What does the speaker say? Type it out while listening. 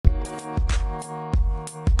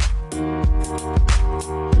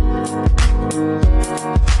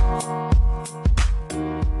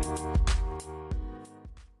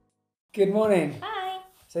Good morning. Hi.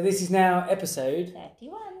 So this is now episode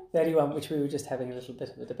 31, which we were just having a little bit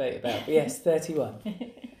of a debate about. But yes, 31.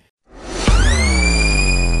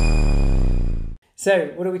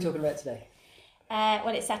 So what are we talking about today? Well,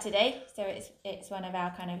 it's Saturday, so it's one of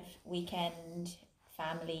our kind of weekend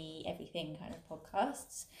family everything kind of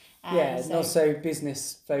podcasts. And also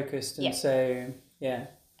business focused, and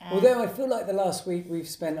although I feel like the last week we've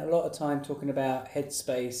spent a lot of time talking about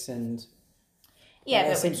headspace and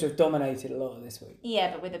that seems to have dominated a lot of this week.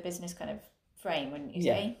 Yeah, but with a business kind of frame, wouldn't you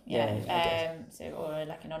say? So or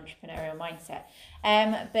like an entrepreneurial mindset.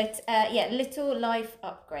 Little life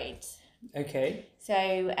upgrade. Okay.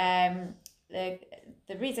 So the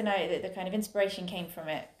reason the kind of inspiration came from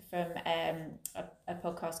a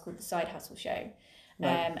podcast called The Side Hustle Show.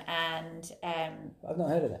 Right. I've not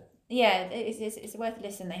heard of that. Yeah, it's worth a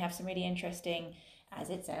listen. They have some really interesting, as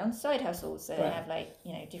it sounds, side hustles. So they have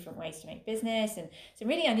different ways to make business and some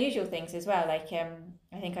really unusual things as well. Like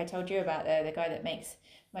I think I told you about the guy that makes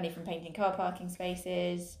money from painting car parking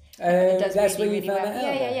spaces. That's really, where you found that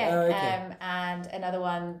out? Yeah. Oh, okay. And another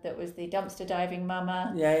one that was the dumpster diving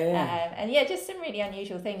mama. Yeah. Just some really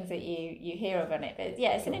unusual things that you hear of on it. But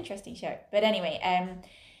yeah, it's an interesting show. But anyway,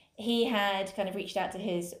 he had kind of reached out to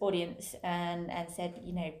his audience and said,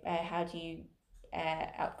 how do you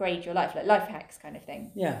upgrade your life, like life hacks kind of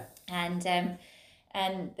thing. Yeah. And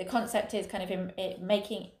the concept is kind of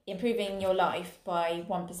improving your life by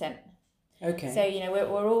 1%. Okay. So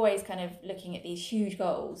we're always kind of looking at these huge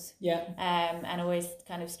goals. Yeah. And always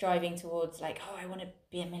kind of striving towards like, I want to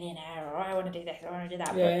be a millionaire, or I want to do this, or I want to do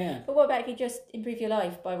that. But what about if you just improve your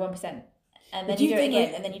life by 1%? And then you do it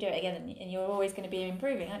again, and then you do it again, and you're always going to be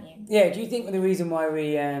improving, aren't you? Yeah. Do you think the reason why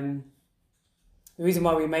we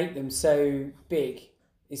make them so big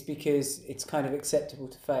is because it's kind of acceptable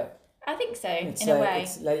to fail? I think so, in a way.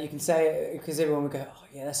 It's like you can say it because everyone would go, oh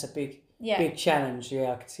yeah, that's a big challenge.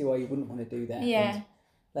 Yeah, I can see why you wouldn't want to do that. Yeah.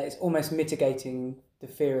 And, it's almost mitigating the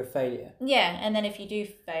fear of failure. Yeah, and then if you do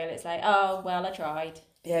fail, it's like, oh, well, I tried.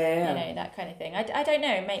 Yeah. That kind of thing. I don't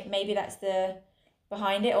know. Maybe that's the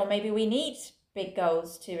behind it, or maybe we need big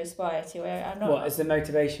goals to aspire to. I'm not. What is the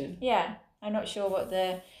motivation? Yeah, I'm not sure what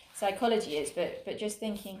the psychology is, but just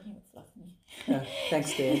thinking.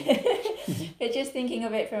 Thanks, dear. But just thinking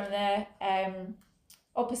of it from the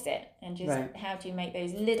opposite, and just how do you make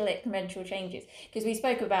those little incremental changes? Because we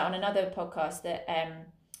spoke about on another podcast that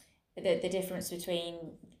the difference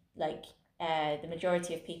between the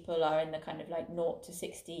majority of people are in the kind of 0 to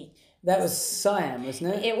 60. That was Siam,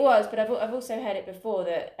 wasn't it? It was, but I've also heard it before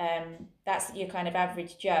that that's your kind of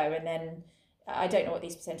average Joe, and then I don't know what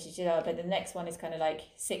these percentages are, but the next one is kind of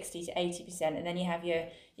 60 to 80%, and then you have your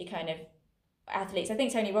kind of athletes. I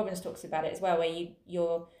think Tony Robbins talks about it as well, where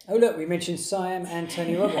you're. Oh look, we mentioned Siam and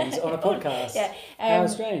Tony Robbins on a podcast. Yeah, how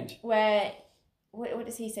strange. Where what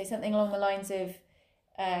does he say? Something along the lines of,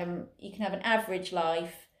 you can have an average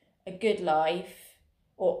life, a good life,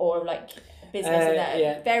 or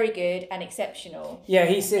business very good and exceptional. Yeah,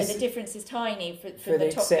 he says and the difference is tiny for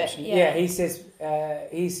the top exception. bit. Yeah,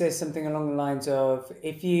 he says something along the lines of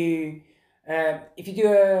if you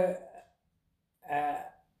do a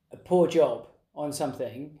poor job on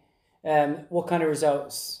something, what kind of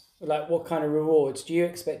results, what kind of rewards do you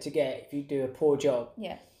expect to get if you do a poor job?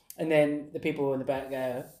 Yeah. And then the people in the back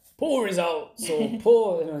go, poor results or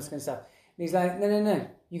poor and all this kind of stuff. And he's like, no,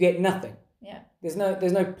 you get nothing. Yeah. There's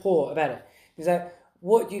no poor about it. He's like,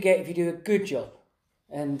 what do you get if you do a good job?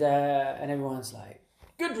 And everyone's like,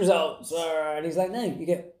 good results. And he's like, no, you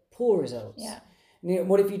get poor results. Yeah. And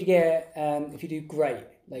what if you get if you do great,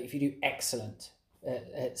 if you do excellent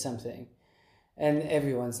at something, and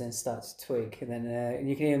everyone's then starts to twig, and then and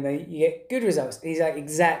you can hear you get good results. And he's like,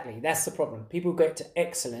 exactly, that's the problem. People get to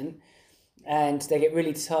excellent, and they get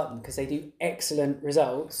really disheartened because they do excellent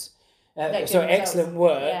results. Excellent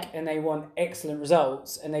work, and they want excellent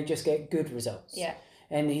results, and they just get good results. Yeah.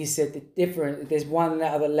 And he said there's one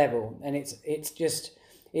other level, and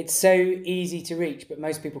it's so easy to reach, but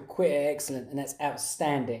most people quit at excellent, and that's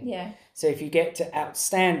outstanding. Yeah. So if you get to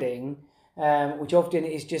outstanding, which often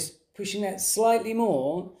is just pushing that slightly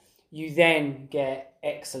more, you then get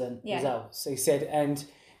excellent results. So he said, and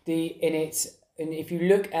if you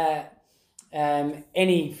look at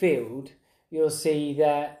any field, you'll see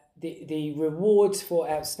that the rewards for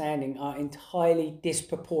outstanding are entirely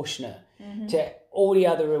disproportionate to all the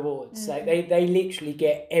other rewards. Like they literally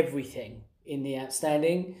get everything in the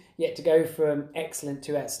outstanding, yet to go from excellent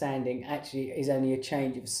to outstanding actually is only a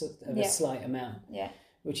change of a slight amount. Yeah.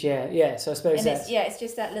 Which so I suppose it's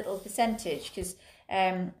just that little percentage, because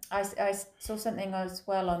I saw something as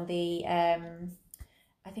well on the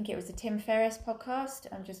I think it was the Tim Ferriss podcast.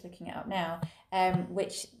 I'm just looking it up now.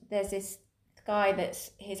 Which there's this guy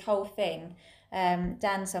that's his whole thing,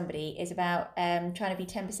 Dan somebody, is about trying to be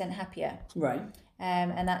 10% happier. Right.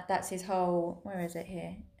 And that's his whole. Where is it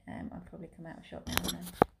here? I'll probably come out of shot now.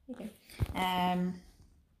 Here you go.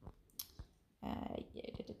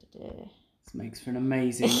 This makes for an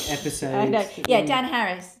amazing episode. I know. Yeah, Dan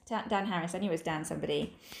Harris. Dan Harris. I knew it was Dan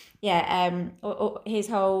somebody. Yeah. His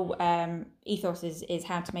whole ethos is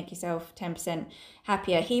how to make yourself 10%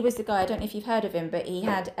 happier. He was the guy. I don't know if you've heard of him, but he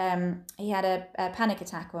had a panic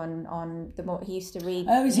attack on the more he used to read.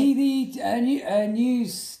 Oh, is he the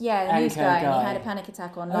news? Yeah, the news guy. And he had a panic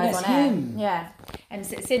attack on live on air. Him. Yeah. And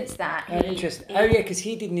since that, interesting. Yeah, because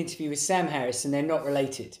he did an interview with Sam Harris, and they're not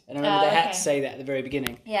related. And I remember they had to say that at the very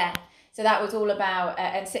beginning. Yeah. So that was all about,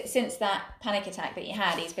 and since that panic attack that he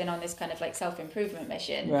had, he's been on this kind of like self-improvement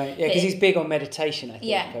mission. Right, yeah, because he's big on meditation, I think,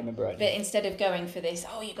 yeah, if I remember right. But instead of going for this,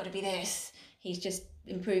 you've got to be this, he's just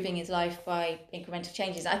improving his life by incremental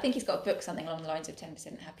changes. I think he's got a book, something along the lines of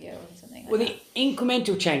 10% happier or something like that. The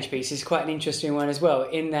incremental change piece is quite an interesting one as well,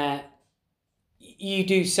 in that you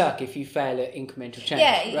do suck if you fail at incremental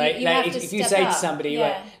change, right? You have to if you step say up. To somebody,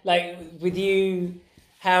 right, like with you...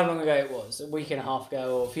 How long ago it was, a week and a half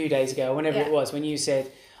ago or a few days ago, or whenever it was, when you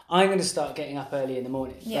said, I'm going to start getting up early in the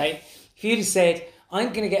morning, right? If you'd have said, I'm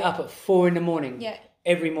going to get up at 4 a.m.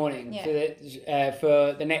 every morning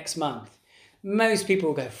for the next month, most people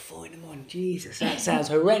will go, 4 a.m, Jesus, that sounds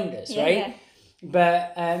horrendous, right? Yeah.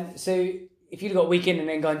 But, so if you'd got a weekend and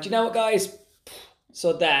then gone, do you know what, guys?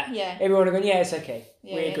 Sod that. Yeah. Everyone would have gone, yeah, it's okay.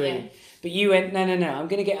 We agree. Yeah. But you went, no, I'm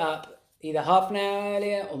going to get up either half an hour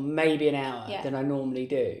earlier or maybe an hour than I normally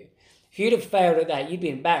do. If you'd have failed at that, you'd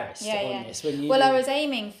be embarrassed on this. I was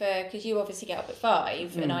aiming for, because you obviously get up at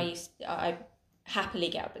 5, and I happily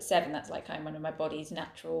get up at 7. That's like kind of one of my body's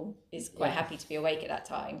natural, is quite happy to be awake at that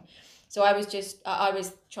time. So I was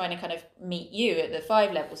trying to kind of meet you at the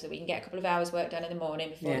 5 level so we can get a couple of hours work done in the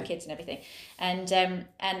morning before the kids and everything. And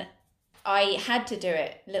I had to do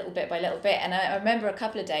it little bit by little bit, and I remember a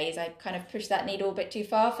couple of days I kind of pushed that needle a bit too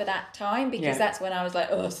far for that time, because that's when I was like,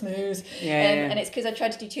 snooze, and it's because I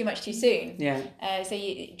tried to do too much too soon. So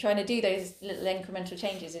trying to do those little incremental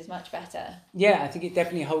changes is much better. I think it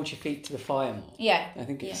definitely holds your feet to the fire more. I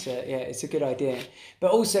think it's it's a good idea,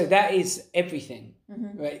 but also that is everything,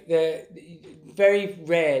 right? Very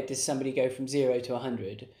rare does somebody go from 0 to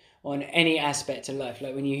 100 on any aspect of life.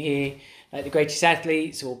 Like when you hear like the greatest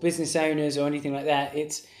athletes or business owners or anything like that,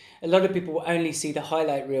 it's a lot of people will only see the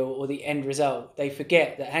highlight reel or the end result. They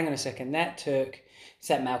forget that, hang on a second, it's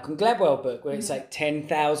that Malcolm Gladwell book where it's like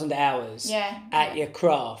 10,000 hours at your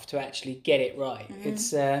craft to actually get it right.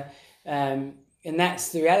 It's and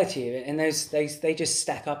that's the reality of it, and they just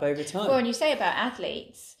stack up over time. Well, and you say about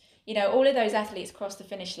athletes, all of those athletes cross the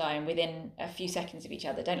finish line within a few seconds of each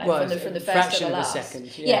other, don't from the first to the last. Second.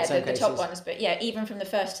 The top ones, but even from the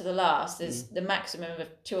first to the last, there's the maximum of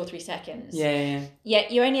 2 or 3 seconds.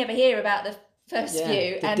 Yet you only ever hear about the first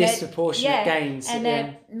few, and disproportionate gains, and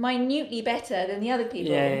they're minutely better than the other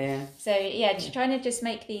people. So just trying to just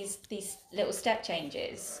make these little step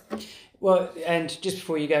changes. Well, and just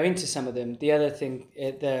before you go into some of them, the other thing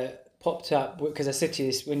popped up, because I said to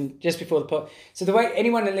you this just before the pop. So the way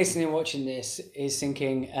anyone listening and watching this is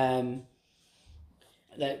thinking, how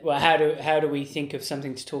do we think of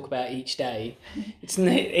something to talk about each day?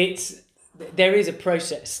 There is a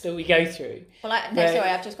process that we go through. Well,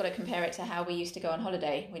 I've just got to compare it to how we used to go on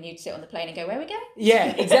holiday, when you'd sit on the plane and go, where are we going?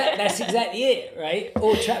 Yeah, exactly. That's exactly it, right?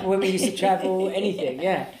 Or when we used to travel, anything,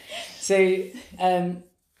 So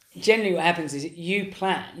generally what happens is you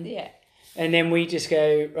plan. And then we just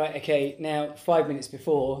go, right, okay, now 5 minutes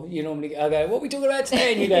before, I'll go, what are we talking about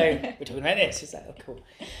today? And you go, we're talking about this. It's like, oh, cool.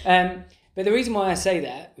 But the reason why I say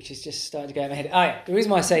that, which is just starting to go out of my head, the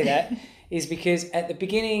reason why I say that is because at the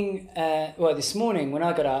beginning, this morning when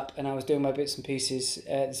I got up and I was doing my bits and pieces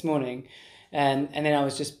this morning, and then I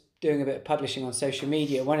was just doing a bit of publishing on social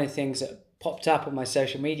media, one of the things that popped up on my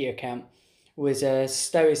social media account was a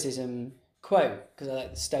Stoicism quote, because I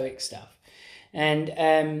like the Stoic stuff.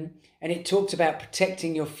 And it talked about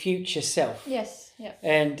protecting your future self. Yes. Yeah.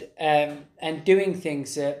 And doing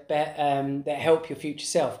things that help your future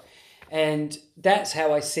self. And that's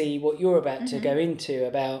how I see what you're about to go into,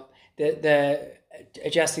 about the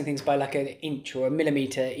adjusting things by like an inch or a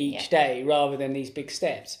millimeter each day, rather than these big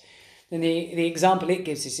steps. And the example it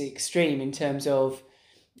gives is extreme in terms of,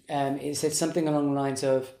 it said something along the lines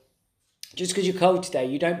of, just because you're cold today,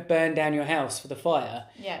 you don't burn down your house for the fire.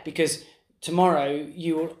 Because tomorrow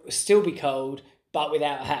you will still be cold, but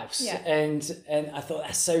without a house. Yeah. And I thought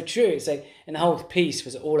that's so true. It's like, and the whole piece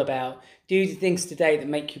was all about do the things today that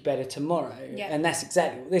make you better tomorrow. Yeah. And that's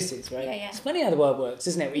exactly what this is, right? Yeah, yeah. It's funny how the world works,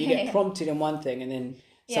 isn't it? Where you get prompted in one thing and then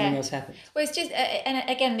something else happens. Well, it's just, and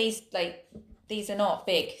again, these are not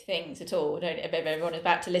big things at all. If everyone is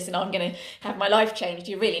about to listen, I'm going to have my life changed.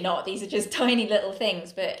 You're really not. These are just tiny little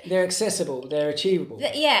things, but they're accessible. They're achievable.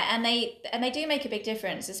 Yeah, and they do make a big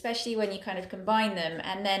difference, especially when you kind of combine them.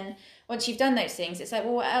 And then once you've done those things, it's like,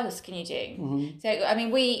 well, what else can you do? Mm-hmm. So, I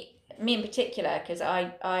mean, me in particular, because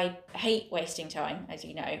I hate wasting time, as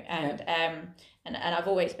you know, and I've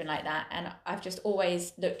always been like that, and I've just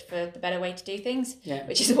always looked for the better way to do things,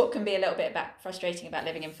 which is what can be a little bit frustrating about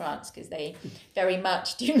living in France, because they very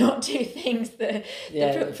much do not do things the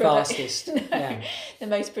fastest, the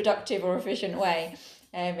most productive or efficient way.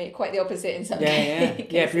 Quite the opposite in some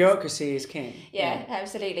cases. Bureaucracy is king. Yeah,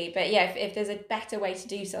 absolutely. But if there's a better way to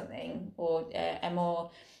do something, or a more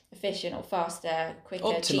efficient or faster, quicker,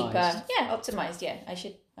 optimized. Cheaper. Yeah, optimized. Yeah, I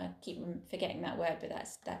should keep forgetting that word, but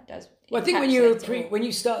that does. Well, I think when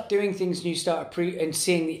you start doing things and you start and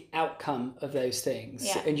seeing the outcome of those things,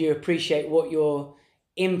 and you appreciate what your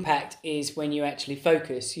impact is when you actually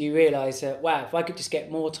focus, you realise that wow, if I could just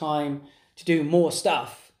get more time to do more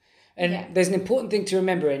stuff. And there's an important thing to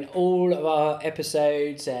remember in all of our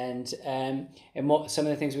episodes and what some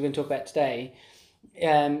of the things we're going to talk about today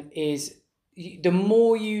is the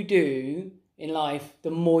more you do in life,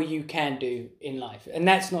 the more you can do in life. And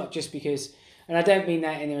that's not just because, and I don't mean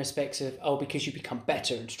that in the respects of, because you become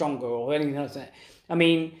better and stronger or anything like that. I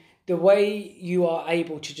mean, the way you are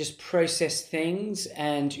able to just process things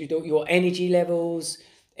and your energy levels,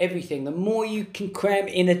 everything, the more you can cram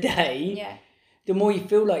in a day, the more you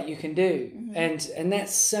feel like you can do. Mm-hmm. And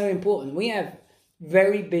that's so important. We have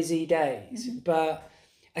very busy days, but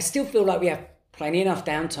I still feel like we have plenty enough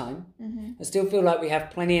downtime. Mm-hmm. I still feel like we have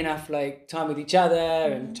plenty enough time with each other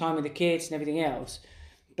and time with the kids and everything else.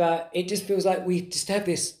 But it just feels like we just have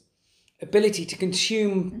this ability to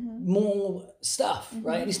consume more stuff,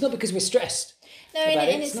 right? And it's not because we're stressed. No,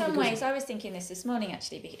 in some ways, I was thinking this morning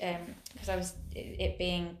actually, because it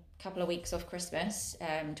being a couple of weeks off Christmas,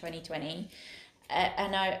 2020,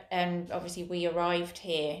 and obviously we arrived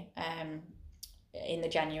here in the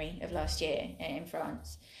January of last year in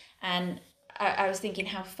France, and I was thinking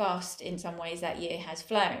how fast in some ways that year has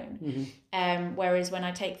flown. Mm-hmm. Whereas when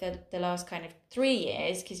I take the last kind of 3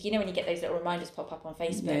 years, because when you get those little reminders pop up on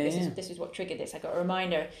Facebook, this is what triggered this. I got a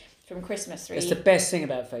reminder from Christmas That's the best thing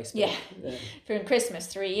about Facebook. Yeah. From Christmas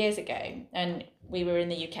 3 years ago, and we were in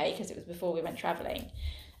the UK because it was before we went travelling,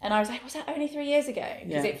 and I was like, was that only 3 years ago?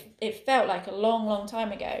 Because it felt like a long, long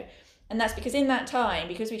time ago. And that's because in that time,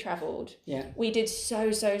 because we travelled, we did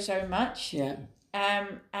so much. Yeah.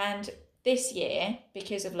 And this year,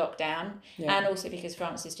 because of lockdown, and also because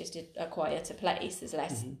France is just a quieter place, there's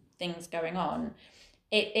less things going on,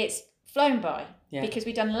 it's flown by because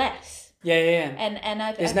we've done less.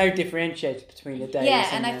 And there's no differentiator between the days. Yeah,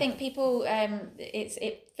 and I think people,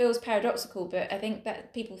 it feels paradoxical, but I think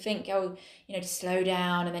that people think, to slow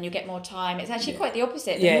down and then you'll get more time. It's actually quite the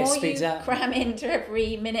opposite. The more you cram into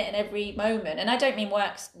every minute and every moment, and I don't mean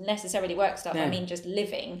necessarily work stuff, I mean just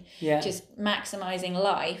living, just maximising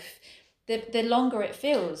life, the longer it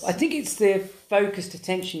feels. I think it's the focused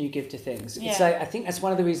attention you give to things. It's like, I think that's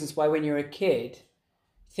one of the reasons why when you're a kid,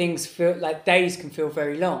 things feel like days can feel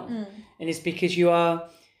very long. And it's because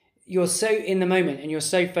you're so in the moment and you're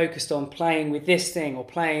so focused on playing with this thing or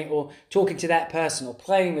playing or talking to that person or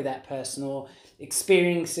playing with that person or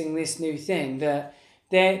experiencing this new thing that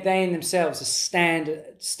they in themselves are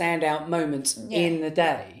standout moments in the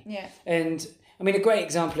day. Yeah. And I mean, a great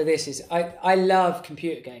example of this is I love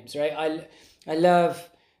computer games, right? I love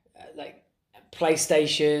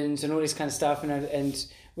PlayStations and all this kind of stuff. And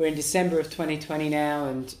we're in December of 2020 now,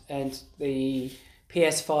 and the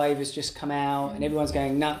PS5 has just come out, and everyone's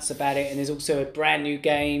going nuts about it. And there's also a brand new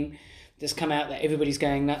game that's come out that everybody's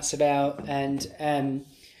going nuts about. And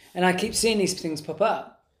I keep seeing these things pop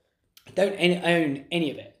up. I don't own any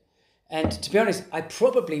of it, and to be honest, I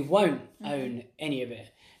probably won't own any of it.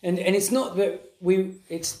 And it's not that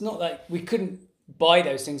it's not like we couldn't buy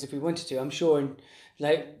those things if we wanted to. I'm sure,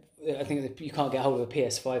 I think that you can't get hold of a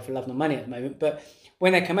PS5 for love nor money at the moment. But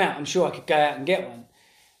when they come out, I'm sure I could go out and get one.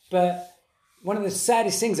 But one of the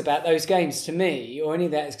saddest things about those games to me, or any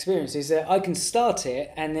of that experience, is that I can start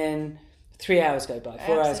it and then 3 hours go by,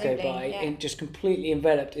 4 hours go by, and just completely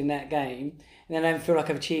enveloped in that game, and then I don't feel like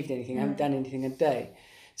I've achieved anything. I haven't done anything a day.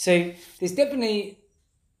 So there's definitely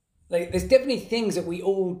things that we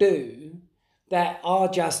all do that are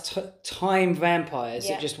just time vampires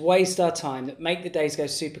that just waste our time, that make the days go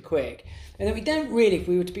super quick, and that we don't really, if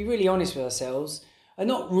we were to be really honest with ourselves, are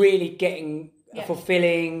not really getting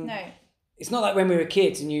fulfilling. No. It's not like when we were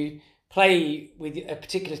kids and you play with a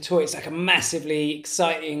particular toy, it's like a massively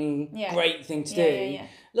exciting, great thing to do. A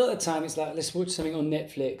lot of the time it's like, let's watch something on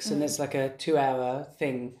Netflix and it's like a 2-hour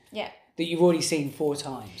thing that you've already seen 4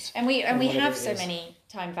 times. And we have so many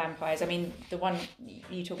time vampires. I mean, the one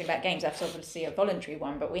you're talking about games, that's obviously a voluntary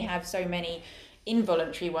one, but we have so many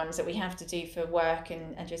involuntary ones that we have to do for work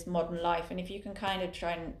and just modern life. And if you can kind of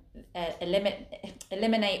try and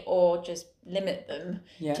eliminate or just limit them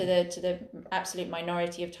to the absolute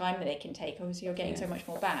minority of time that they can take, obviously you're getting so much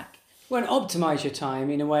more back. Well, and optimise your time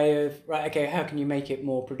in a way of, right, okay, how can you make it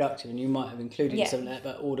more productive? And you might have included something like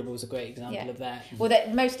that, but Audible's a great example of that. Well,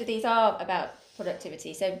 most of these are about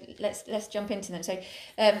productivity, so let's jump into them. So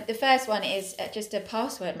the first one is just a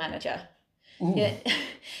password manager.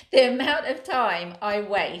 The amount of time I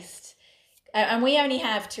waste, and we only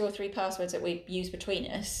have 2 or 3 passwords that we use between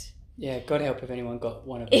us. Yeah, God help if anyone got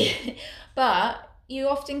one of them. But you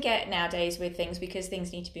often get nowadays with things, because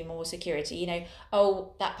things need to be more security, you know,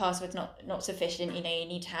 oh, that password's not sufficient, you know, you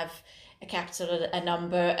need to have a capital, a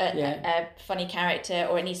number, a funny character,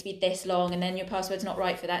 or it needs to be this long, and then your password's not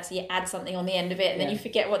right for that, so you add something on the end of it, and then you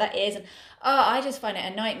forget what that is. And I just find it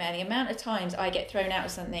a nightmare, the amount of times I get thrown out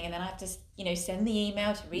of something and then I have to, you know, send the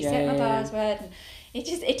email to reset my password, and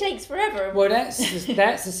it takes forever. Well, that's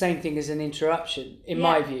the same thing as an interruption, in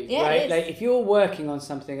my view, right? Like, if you're working on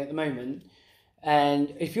something at the moment,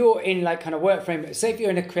 and if you're in like kind of work frame, say if you're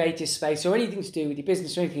in a creative space or anything to do with your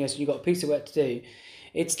business or anything else, and you've got a piece of work to do,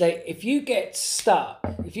 it's like, if you get stuck,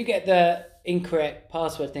 if you get the incorrect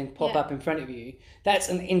password thing pop up in front of you, that's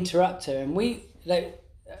an interrupter. And we've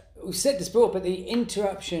said this before, but the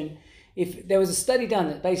interruption, if there was a study done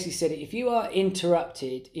that basically said if you are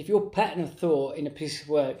interrupted, if your pattern of thought in a piece of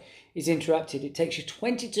work is interrupted, it takes you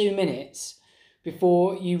 22 minutes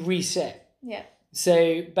before you reset. Yeah.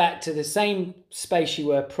 So back to the same space you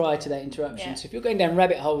were prior to that interruption. Yeah. So if you're going down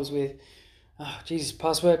rabbit holes with, oh, Jesus,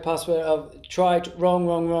 password, I've tried,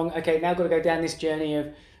 wrong. Okay, now I've got to go down this journey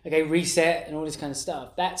of, okay, reset and all this kind of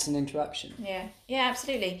stuff. That's an interruption. Yeah,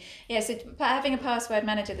 absolutely. Yeah, so having a password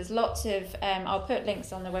manager, there's lots of, I'll put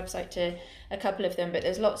links on the website to a couple of them, but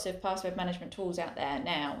there's lots of password management tools out there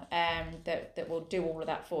now that will do all of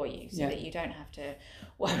that for you, so that you don't have to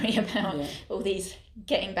worry about all these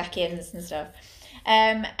getting back ins and stuff.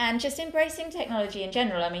 And just embracing technology in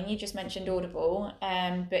general. I mean, you just mentioned Audible,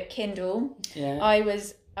 but Kindle. Yeah. I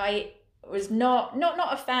was not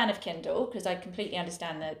a fan of Kindle, because I completely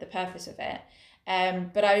understand the purpose of it.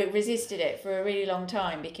 But I resisted it for a really long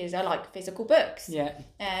time because I like physical books. Yeah.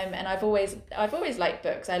 And I've always liked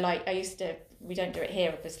books. We don't do it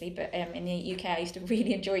here obviously, but in the UK I used to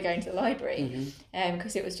really enjoy going to the library,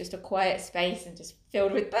 because it was just a quiet space and just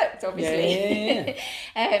filled with books, obviously.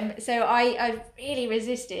 Yeah. So I really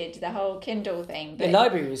resisted the whole Kindle thing. But the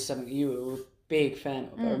library was something you were a big fan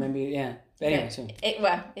of. I remember, But anyway, so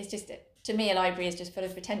it's just, to me, a library is just full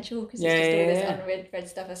of potential, because it's just all this unread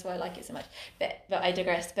stuff. That's why I like it so much. But I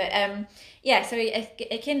digress. But so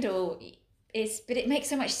a Kindle but it makes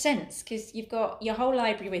so much sense, because you've got your whole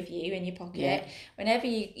library with you in your pocket. Yeah. Whenever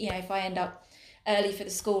if I end up early for the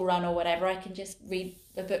school run or whatever, I can just read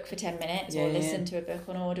a book for 10 minutes or listen to a book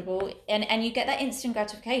on Audible, and you get that instant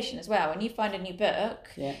gratification as well. When you find a new book,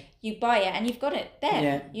 you buy it and you've got it there.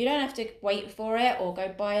 Yeah. You don't have to wait for it or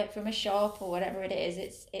go buy it from a shop or whatever it is.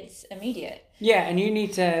 It's immediate. Yeah, and you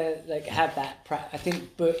need to have that. I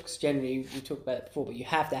think books generally, we talked about it before, but you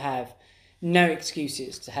have to have no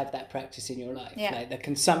excuses to have that practice in your life. Yeah. Like the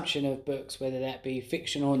consumption of books, whether that be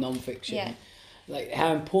fiction or non-fiction. Yeah. Like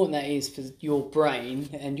how important that is for your brain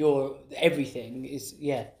and your everything is,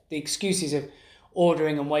 the excuses of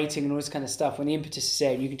ordering and waiting and all this kind of stuff, when the impetus is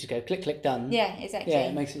there and you can just go click, done. Yeah, exactly. Yeah,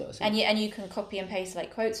 it makes a lot of sense. And you can copy and paste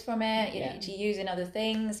quotes from it to use in other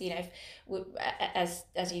things.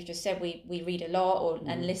 As you've just said, we read a lot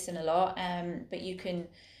and listen a lot, but you can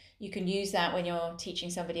use that when you're teaching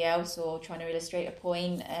somebody else or trying to illustrate a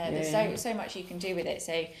point. There's so much you can do with it.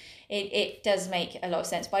 So it does make a lot of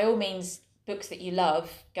sense. By all means, books that you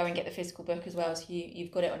love, go and get the physical book as well, so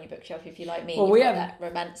you've got it on your bookshelf. If you like me, you've got that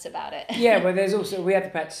romance about it. But there's also, we have the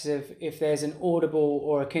practice of, if there's an Audible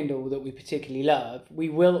or a Kindle that we particularly love, we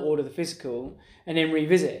will order the physical and then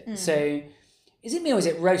revisit. So is it me or is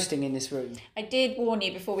it roasting in this room? I did warn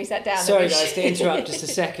you before we sat down. Sorry guys to interrupt just a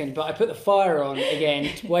second, but I put the fire on again.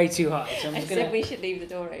 It's way too high. So I said we should leave the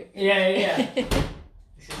door open. Yeah.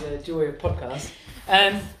 This is the joy of podcast.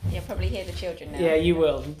 You'll probably hear the children now. Yeah, you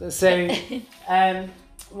will. So,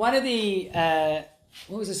 one of the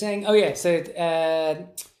what was I saying? Oh yeah, so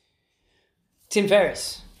Tim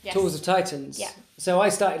Ferriss, yes. Tools of Titans. Yeah. So I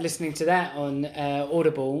started listening to that on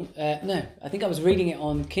Audible. No, I think I was reading it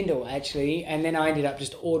on Kindle actually, and then I ended up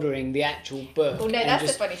just ordering the actual book. Well, no,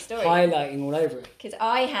 that's a funny story. Highlighting all over it. Because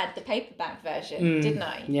I had the paperback version, didn't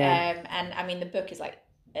I? Yeah. And I mean, the book is like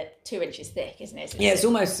 2 inches thick, isn't it?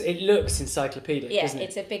 It looks encyclopedic. Yeah, doesn't it?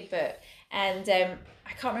 It's a big book, and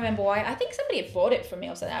I can't remember why. I think somebody had bought it for me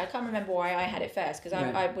or something. I can't remember why I had it first because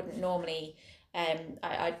I wouldn't normally.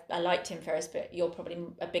 I like Tim Ferriss, but you're probably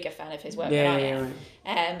a bigger fan of his work than I am.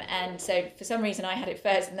 Right. And so for some reason I had it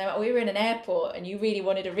first, and then we were in an airport, and you really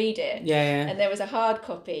wanted to read it. Yeah. And there was a hardback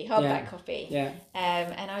copy. Yeah.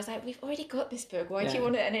 And I was like, we've already got this book. Why do you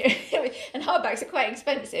want it? And hardbacks are quite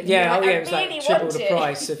expensive. Yeah. Like, it was like triple the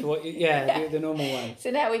price of what. The normal one.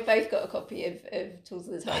 So now we've both got a copy of Tools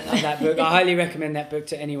of the Titans. I love that book. I highly recommend that book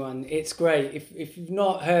to anyone. It's great. If you've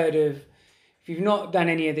not heard of. If you've not done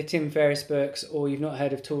any of the Tim Ferriss books or you've not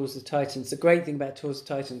heard of Tools of Titans, the great thing about Tools of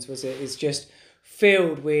Titans was it is just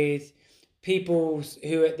filled with people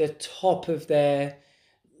who are at the top of their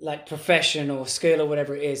like profession or skill or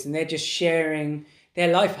whatever it is, and they're just sharing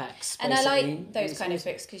their life hacks. Basically. And I like those kind of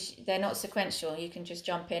books because they're not sequential. You can just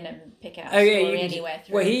jump in and pick out a story anywhere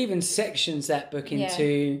through. Well, he even sections that book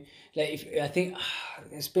into... Like I think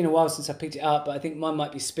it's been a while since I picked it up, but I think mine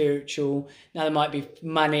might be spiritual. Now there might be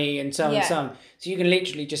money and so on and so on. So you can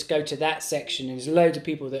literally just go to that section, and there's loads of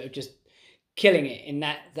people that are just killing it in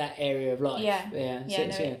that area of life.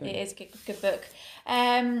 It is a good book.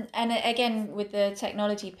 And again, with the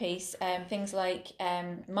technology piece, things like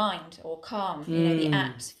Mind or Calm, the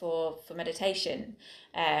apps for meditation.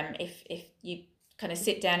 If you kind of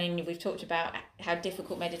sit down and we've talked about how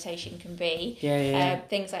difficult meditation can be.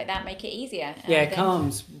 Things like that make it easier.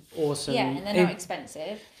 Calm's awesome. Yeah, and they're not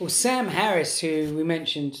expensive. Well, Sam Harris, who we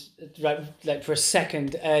mentioned like for a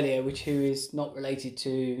second earlier, who is not related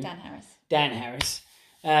to Dan Harris.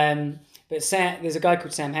 But there's a guy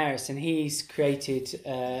called Sam Harris, and he's created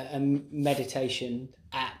a meditation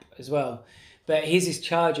app as well. But his is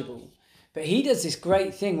chargeable. But he does this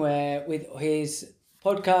great thing where with his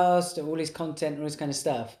podcast and all his content and all this kind of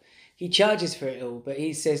stuff, he charges for it all, but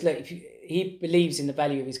he says, look, he believes in the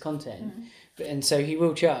value of his content, and so he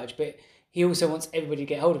will charge, but he also wants everybody to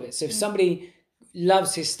get hold of it. So if somebody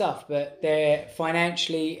loves his stuff but they're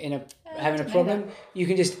financially having a problem, you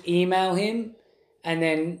can just email him, and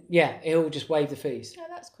then he'll just waive the fees. Oh,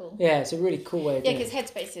 that's cool. Yeah, it's a really cool way of doing it. Yeah,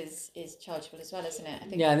 because Headspace is chargeable as well, isn't it?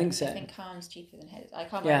 I think so. I think Calm's cheaper than Headspace. I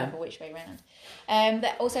can't remember which way around.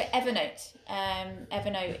 Also Evernote.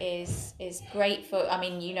 Evernote is great for. I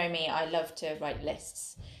mean, you know me. I love to write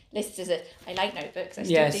lists. I like notebooks. I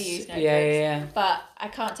still do use notebooks. But I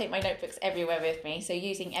can't take my notebooks everywhere with me. So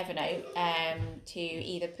using Evernote to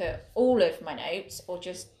either put all of my notes or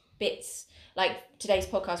just bits. Like today's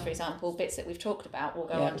podcast, for example, bits that we've talked about will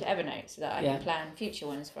go onto Evernote so that I can plan future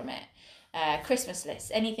ones from it. Christmas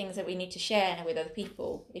lists, any things that we need to share with other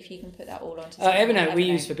people, if you can put that all onto Evernote we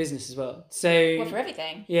use for business as well. So for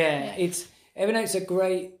everything. Evernote's a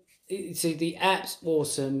great... So the app's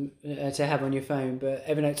awesome to have on your phone, but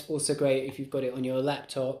Evernote's also great if you've got it on your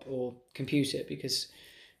laptop or computer, because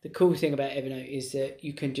the cool thing about Evernote is that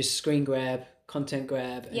you can just screen grab, content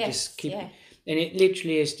grab, and just keep... And it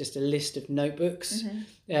literally is just a list of notebooks.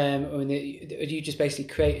 You just basically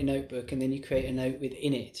create a notebook and then you create a note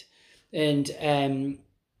within it. And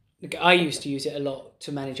I used to use it a lot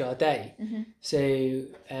to manage our day. So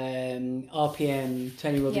RPM,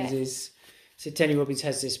 Tony Robbins Tony Robbins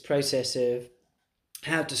has this process of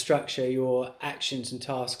how to structure your actions and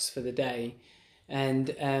tasks for the day. And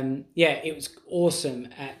it was awesome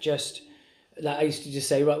at just... Like I used to just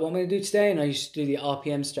say, right, what am I going to do today? And I used to do the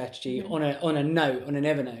RPM strategy on a note, on an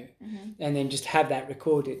Evernote, and then just have that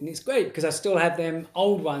recorded. And it's great because I still have them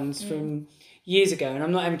old ones from years ago, and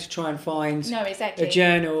I'm not having to try and find a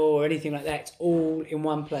journal or anything like that. It's all in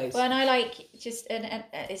one place. Well, and I like and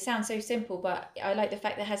it sounds so simple, but I like the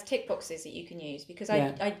fact that it has tick boxes that you can use, because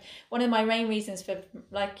I one of my main reasons for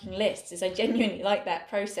liking lists is I genuinely like that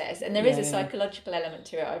process, and there is a psychological element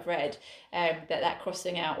to it. I've read that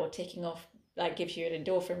crossing out or ticking off gives you an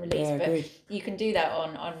endorphin release, but agreed. You can do that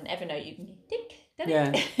on Evernote. You can tick.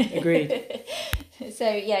 Agreed. So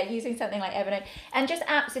using something like Evernote and just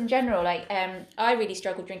apps in general, I really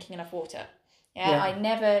struggle drinking enough water. I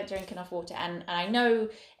never drink enough water, and I know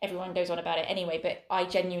everyone goes on about it anyway, but I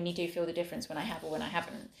genuinely do feel the difference when I have or when I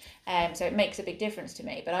haven't. So it makes a big difference to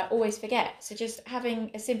me, but I always forget. So just having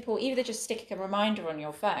a simple, either just stick a reminder on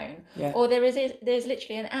your phone, or there's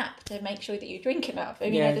literally an app to make sure that you drink enough.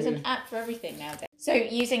 There's an app for everything nowadays. So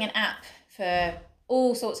using an app for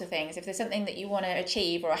all sorts of things. If there's something that you want to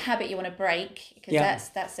achieve or a habit you want to break, because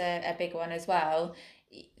that's a big one as well,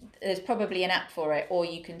 there's probably an app for it, or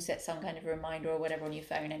you can set some kind of reminder or whatever on your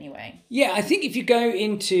phone anyway. Yeah, I think if you go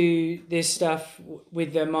into this stuff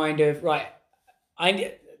with the mind of, right,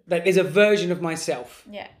 there's a version of myself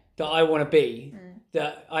that I want to be,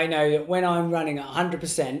 that I know that when I'm running at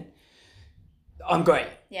 100%, I'm great.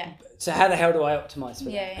 Yeah. So how the hell do I optimize for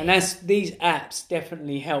that? Yeah. And these apps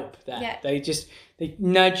definitely help that. Yeah. They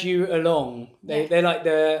nudge you along. They're like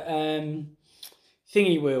the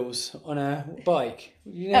thingy wheels on a bike.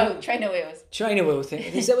 Trainer wheels. Trainer wheel thing.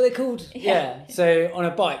 Is that what they're called? Yeah. So on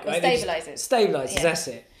a bike, right? Stabilizers. Stabilizers, that's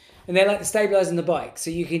it. And they're like the stabilizers on the bike. So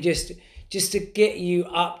you can just to get you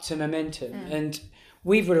up to momentum. And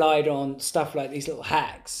we've relied on stuff like these little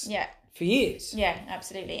hacks. Yeah. For years. Yeah,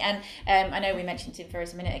 absolutely. And I know we mentioned Tim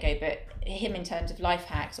Ferriss a minute ago, but him in terms of life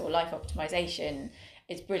hacks or life optimization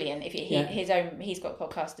is brilliant. If he's got a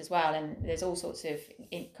podcast as well, and there's all sorts of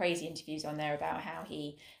crazy interviews on there about how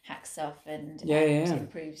he hacks stuff and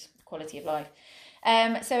improves quality of life.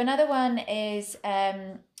 So another one is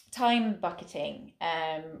time bucketing,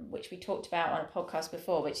 which we talked about on a podcast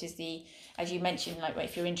before, which is as you mentioned, like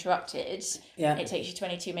if you're interrupted, it takes you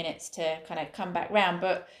 22 minutes to kind of come back round.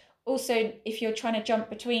 But also, if you're trying to jump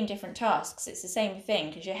between different tasks, it's the same thing,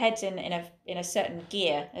 because your head's in a certain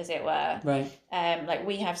gear, as it were. Right. Like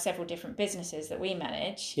we have several different businesses that we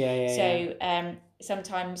manage. So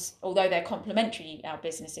sometimes, although they're complementary, our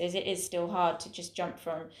businesses, it is still hard to just jump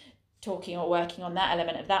from talking or working on that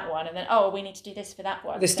element of that one and then, we need to do this for that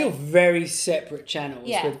one. They're still very separate channels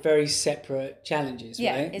with very separate challenges, right?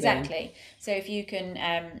 Yeah, exactly. So if you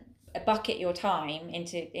can bucket your time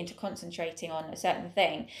into concentrating on a certain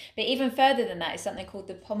thing. But even further than that is something called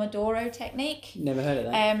the Pomodoro technique. Never heard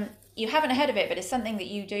of that. You haven't heard of it, but it's something that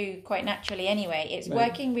you do quite naturally anyway. It's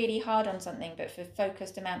working really hard on something, but for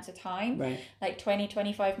focused amounts of time. Right. Like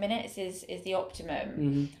 20-25 minutes is the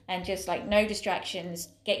optimum. And just like no distractions,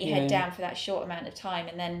 get your head down for that short amount of time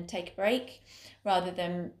and then take a break, rather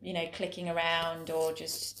than, clicking around or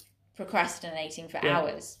just procrastinating for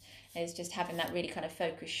hours. Is just having that really kind of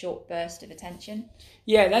focused short burst of attention.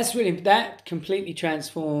 Yeah, that completely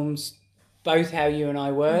transforms both how you and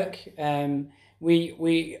I work.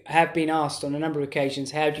 We have been asked on a number of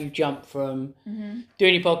occasions, how do you jump from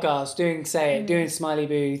doing your podcast, doing Say It, doing Smiley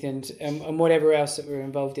Booth and whatever else that we're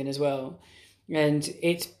involved in as well. And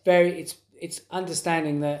it's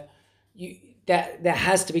understanding that that there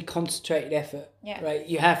has to be concentrated effort. Yeah. Right.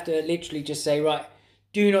 You have to literally just say, right,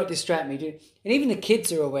 do not distract me. And even the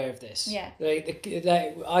kids are aware of this. Yeah.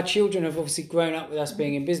 Our children have obviously grown up with us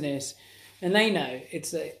being in business, and they know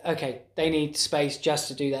it's okay. They need space just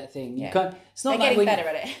to do that thing. You can't. It's not. They're getting better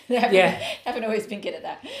at it. They haven't always been good at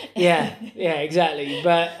that. yeah, exactly.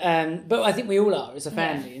 But I think we all are as a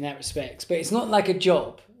family in that respect. But it's not like a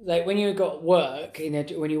job. Like when you've got work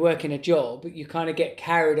when you work in a job, you kind of get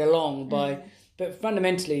carried along by. But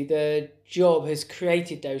fundamentally, the job has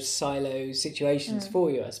created those silo situations for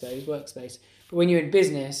you, I suppose, workspace. But when you're in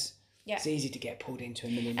business, it's easy to get pulled into a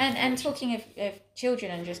million. And talking of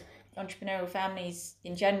children and just entrepreneurial families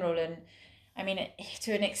in general, and I mean,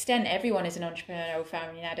 to an extent, everyone is an entrepreneurial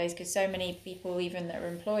family nowadays, because so many people, even that are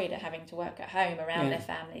employed, are having to work at home around their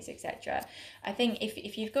families, etc. I think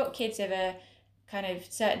if you've got kids of a kind of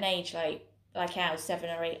certain age, like ours, 7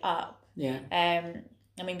 or 8 up,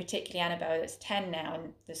 I mean, particularly Annabelle, that's 10 now,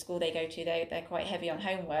 and the school they go to, they're quite heavy on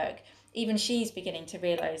homework. Even she's beginning to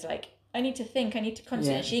realise, like, I need to think, I need to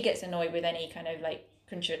concentrate. Yeah. She gets annoyed with any kind of, like,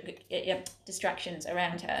 distractions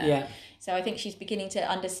around her. Yeah. So I think she's beginning to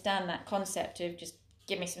understand that concept of just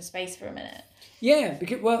give me some space for a minute. Yeah,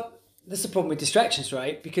 because, that's the problem with distractions,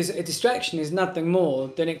 right? Because a distraction is nothing more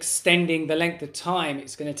than extending the length of time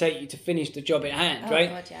it's going to take you to finish the job at hand, right?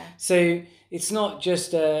 God, yeah. So it's not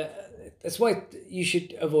just that's why you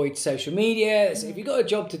should avoid social media. So if you've got a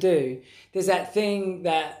job to do, there's that thing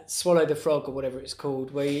that swallow the frog or whatever it's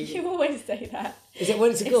called, where you always say that. Is it,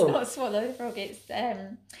 what is it called? It's not swallow the frog. It's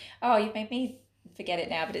you've made me forget it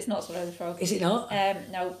now, but it's not swallow the frog. Is it not?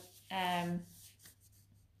 No.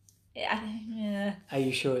 Yeah. Are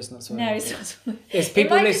you sure it's not swallow? No, it's not swallow. There's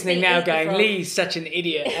people listening now going, Lee's such an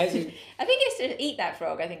idiot. I think it's to eat that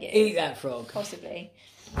frog. I think it is. Eat that frog. Possibly.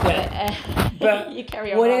 Yeah. But you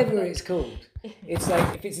carry on whatever it's called, it's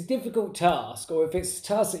like if it's a difficult task or if it's a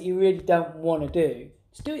task that you really don't want to do,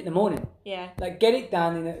 just do it in the morning. Yeah. Like get it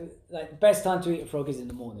done the best time to eat a frog is in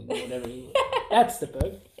the morning or whatever. That's the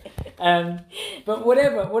book. But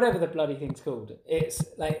whatever the bloody thing's called, it's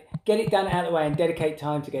like get it done out of the way and dedicate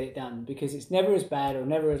time to get it done, because it's never as bad or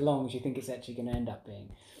never as long as you think it's actually going to end up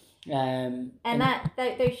being. And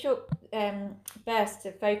those short bursts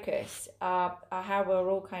of focus are how we're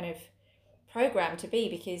all kind of programmed to be.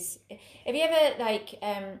 Because if you ever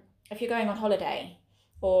if you're going on holiday,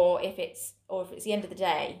 or if it's the end of the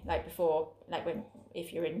day,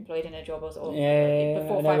 if you're employed in a job or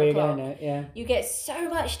before 5 o'clock, you get so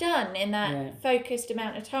much done in that focused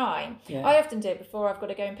amount of time. I often do it before I've got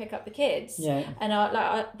to go and pick up the kids, and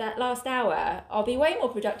that last hour I'll be way more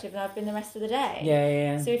productive than I've been the rest of the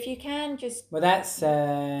day. So if you can just that's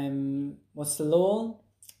what's the law?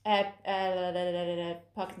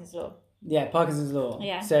 Parkinson's law. Parkinson's law.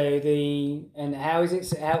 So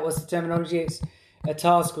what's the terminology? It's a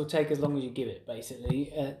task will take as long as you give it,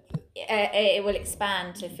 basically. It will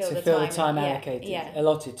expand to fill the time allocated,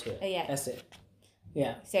 allotted to it. That's it.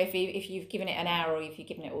 So if you've given it an hour, or if you've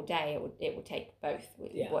given it all day, it will take both,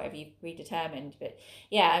 whatever you've predetermined. But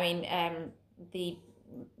the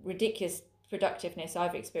ridiculous productiveness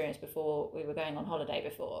I've experienced before we were going on holiday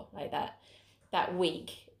before, like that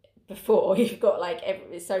week before, you've got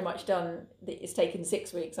so much done that it's taken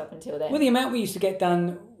 6 weeks up until then. Well, the amount we used to get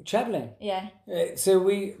done travelling. So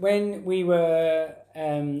when we were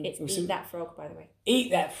Eat That Frog, by the way.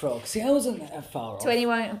 Eat That Frog. See, I wasn't that far off.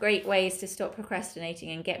 21 great ways to stop procrastinating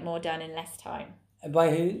and get more done in less time. By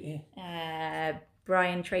who?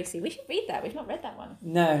 Brian Tracy. We should read that. We've not read that one.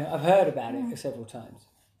 No, I've heard about it several times.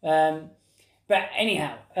 But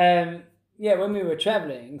anyhow, when we were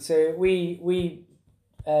travelling, so we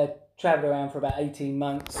travelled around for about 18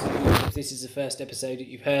 months. This is the first episode that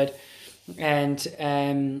you've heard. And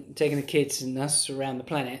taking the kids and us around the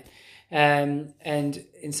planet. And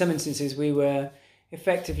in some instances, we were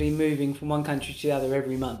effectively moving from one country to the other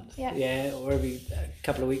every month. Or every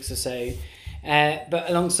couple of weeks or so. But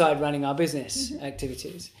alongside running our business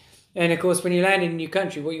activities. And of course, when you land in a new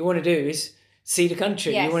country, what you want to do is see the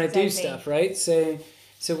country. You want to do stuff, right? So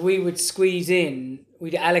we would squeeze in,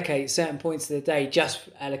 we'd allocate certain points of the day just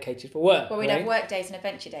allocated for work. Well, we'd have work days and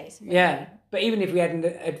adventure days. But even if we had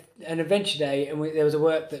an adventure day and there was a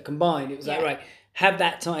work that combined, it was like, right, have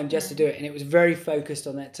that time just to do it. And it was very focused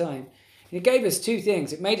on that time. And it gave us two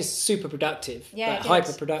things. It made us super productive,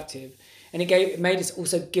 hyper productive. And it made us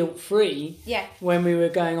also guilt-free when we were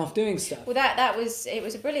going off doing stuff. Well, it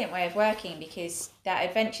was a brilliant way of working, because that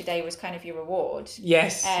adventure day was kind of your reward.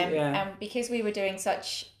 Yes. And because we were doing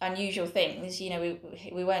such unusual things,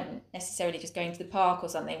 we weren't necessarily just going to the park or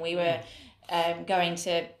something. We were going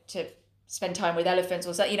to spend time with elephants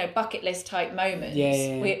or something, bucket list type moments.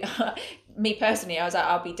 Me personally, I was like,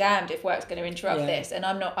 I'll be damned if work's going to interrupt this. And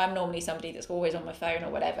I'm normally somebody that's always on my phone or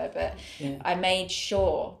whatever, but I made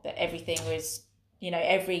sure that everything was,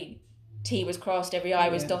 every T was crossed, every I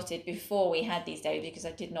was dotted before we had these days, because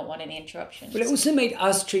I did not want any interruptions. But it also made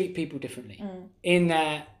us treat people differently in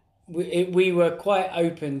that we were quite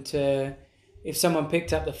open to, if someone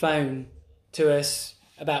picked up the phone to us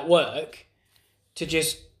about work, to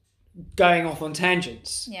just going off on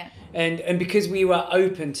tangents. And because we were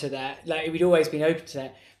open to that, we'd always been open to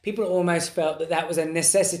that, people almost felt that was a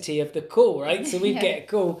necessity of the call, right? So we'd get a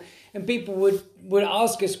call and people would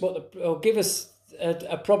ask us or give us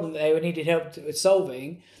a problem that they needed help with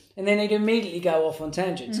solving, and then they'd immediately go off on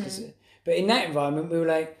tangents. But in that environment, we were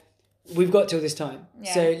like, we've got till this time,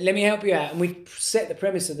 so let me help you out. And we set the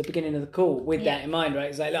premise at the beginning of the call with that in mind, right?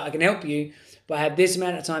 It's like, look, I can help you, but I have this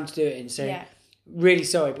amount of time to do it in. So really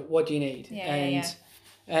sorry, but what do you need?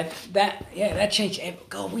 And that changed.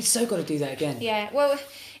 God, we so got to do that again. Well,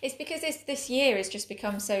 it's because this year has just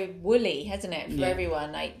become so woolly, hasn't it, for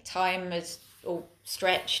everyone? Like, time has all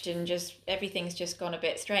stretched and just everything's just gone a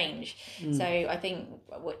bit strange. So I think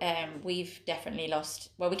we've definitely lost,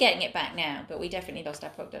 well, we're getting it back now, but we definitely lost our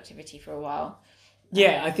productivity for a while.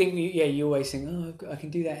 I think you always think, I can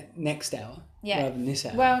do that next hour rather than this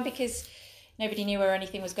hour. Well, because nobody knew where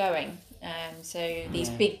anything was going. So these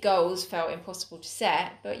big goals felt impossible to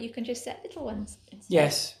set, but you can just set little ones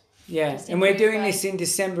instead. And we're doing this in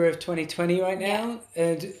December of 2020 right now.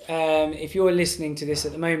 And if you're listening to this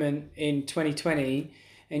at the moment in 2020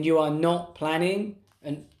 and you are not planning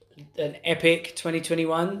an epic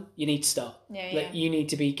 2021, you need to start. You need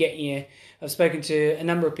to be getting I've spoken to a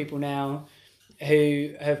number of people now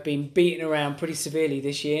who have been beaten around pretty severely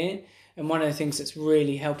this year. And one of the things that's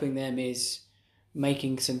really helping them is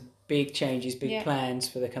making some big changes, big plans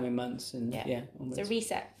for the coming months. And it's a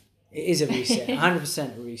reset. It is a reset,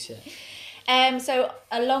 100% a reset. So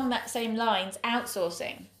along that same lines,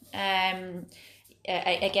 outsourcing. Again,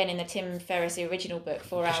 in the Tim Ferriss original book,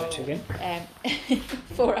 4 Hour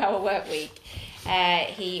Work Week,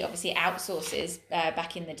 he obviously outsources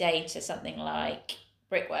back in the day to something like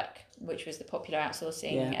Brickwork, which was the popular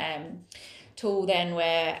outsourcing tool then,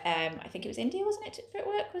 where I think it was India, wasn't it?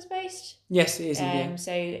 Brickwork was based. Yes, it is India.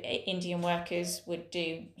 So Indian workers would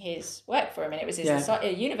do his work for him, and it was his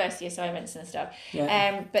university assignments and stuff.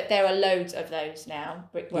 Yeah. But there are loads of those now,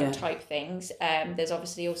 Brickwork type things. There's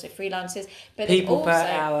obviously also freelancers, but people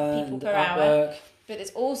there's also people per hour. But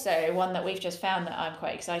there's also one that we've just found that I'm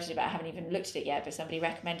quite excited about. I haven't even looked at it yet, but somebody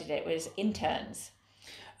recommended it, was interns.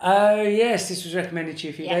 Oh, yes, this was recommended to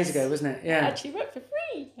you a few days ago, wasn't it? Yeah. I actually work for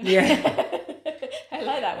free. Yeah. I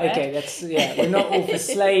like that word. Okay, we're not all for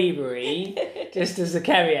slavery, just as a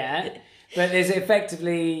caveat. But there's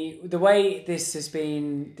effectively, the way this has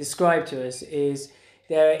been described to us is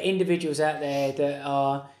there are individuals out there that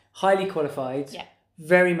are highly qualified,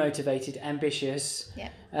 very motivated, ambitious,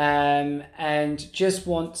 and just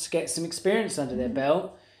want to get some experience under their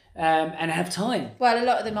belt and have time. Well, a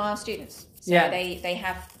lot of them are students. So they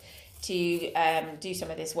have to do some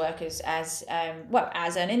of this work as an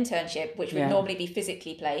internship, which would normally be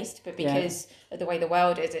physically placed, but because of the way the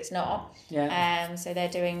world is, it's not. So they're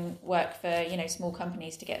doing work for small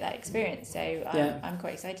companies to get that experience. So I'm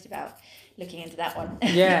quite excited about looking into that one.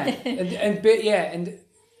 and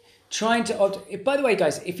trying to. By the way,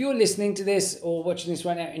 guys, if you're listening to this or watching this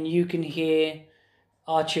right now, and you can hear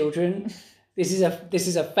our children. This is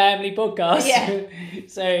a family podcast. Yeah.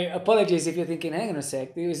 So apologies if you're thinking, hang on a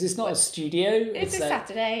sec, is this not a studio? It's a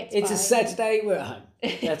Saturday. It's a Saturday. We're at home.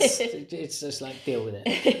 It's just like, deal with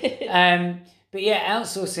it. But yeah,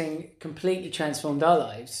 outsourcing completely transformed our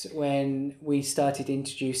lives when we started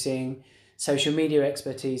introducing social media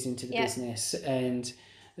expertise into the business, and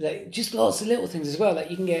like just lots of little things as well. Like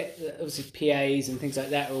you can get obviously PAs and things like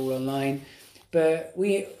that are all online. But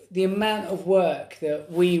the amount of work that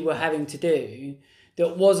we were having to do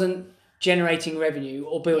that wasn't generating revenue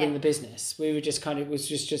or building the business, we were just it was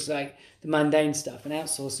just like the mundane stuff, and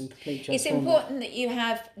outsourcing completely transformed. It's important that you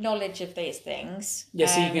have knowledge of these things. Yeah,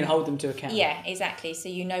 so you can hold them to account. Yeah, exactly. So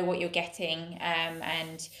you know what you're getting,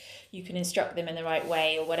 and you can instruct them in the right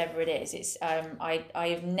way or whatever it is. It's I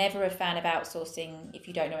am never a fan of outsourcing if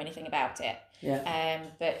you don't know anything about it. Yeah.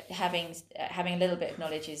 But having a little bit of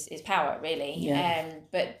knowledge is power, really. Yeah.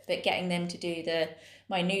 But getting them to do the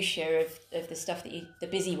minutiae of the stuff that the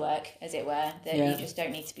busy work, as it were, that you just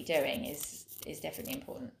don't need to be doing is definitely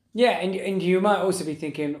important. Yeah, and you might also be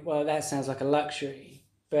thinking, well, that sounds like a luxury,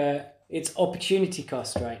 but it's opportunity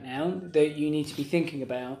cost right now that you need to be thinking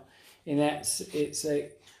about. And it's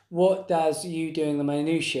like, what does you doing the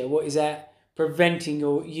minutiae? What is that preventing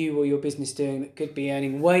you or your business doing that could be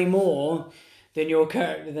earning way more than your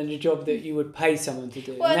job that you would pay someone to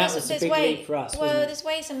do? Well, and that was a big leap for us. Well, there's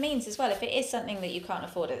ways and means as well. If it is something that you can't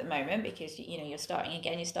afford at the moment because you're starting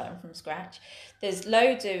again, you're starting from scratch. There's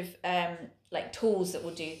loads of like tools that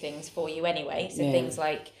will do things for you anyway. So things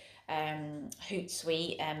like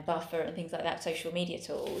Hootsuite and Buffer and things like that, social media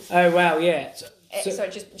tools. Oh wow, yeah. So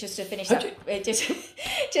just to finish that, just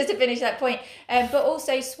to finish that point, but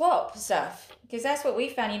also swap stuff, because that's what we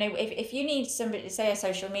found. If you need somebody, say a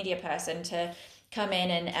social media person, to come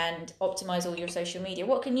in and optimize all your social media,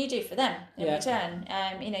 what can you do for them in return?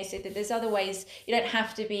 So there's other ways. You don't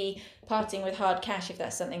have to be parting with hard cash if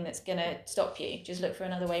that's something that's going to stop you. Just look for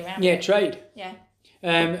another way around. Yeah, trade. Yeah.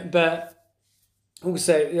 But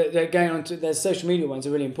also, going on to the social media one's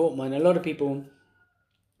a really important one. A lot of people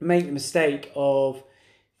make the mistake of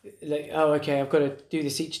like, oh, okay, I've got to do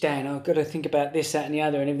this each day and I've got to think about this, that and the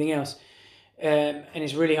other and everything else. And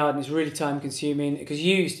it's really hard and it's really time consuming, because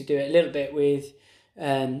you used to do it a little bit with,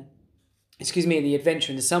 the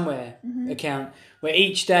Adventure in the Somewhere account, where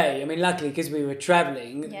each day, I mean, luckily because we were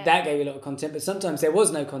traveling, that gave you a lot of content, but sometimes there was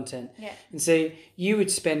no content. Yeah. And so you would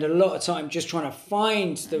spend a lot of time just trying to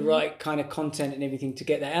find the right kind of content and everything to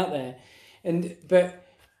get that out there. But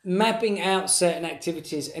mapping out certain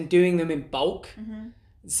activities and doing them in bulk.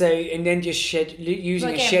 So, and then just scheduling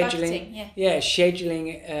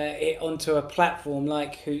it onto a platform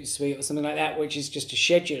like Hootsuite or something like that, which is just a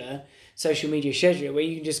scheduler, social media scheduler, where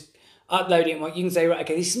you can just upload it and you can say, right,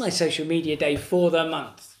 okay, this is my social media day for the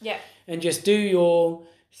month. Yeah. And just do your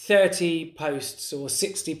 30 posts or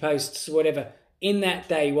 60 posts or whatever in that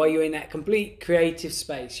day while you're in that complete creative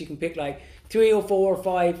space. You can pick like 3 or 4 or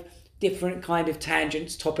 5 different kind of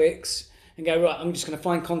tangents, topics, and go, right, I'm just going to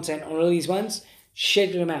find content on all these ones,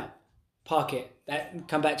 schedule them out, park it,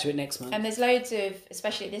 come back to it next month. And there's loads of,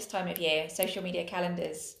 especially this time of year, social media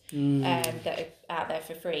calendars that are out there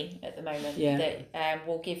for free at the moment that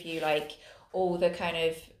will give you like all the kind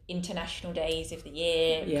of international days of the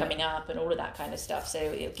year coming up and all of that kind of stuff. So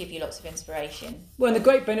it'll give you lots of inspiration. Well, and the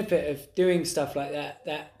great benefit of doing stuff like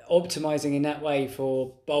that optimizing in that way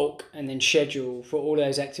for bulk and then schedule for all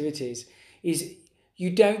those activities, is you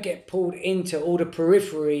don't get pulled into all the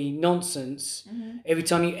periphery nonsense every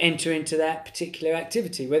time you enter into that particular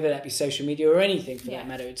activity, whether that be social media or anything for that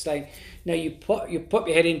matter. It's like, no, you pop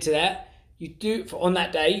your head into that, you do on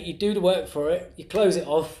that day, you do the work for it, you close it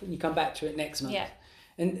off, and you come back to it next month.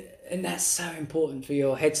 And that's so important for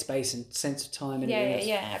your headspace and sense of time. And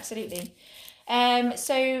Absolutely.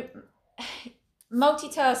 So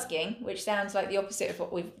multitasking, which sounds like the opposite of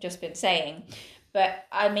what we've just been saying, but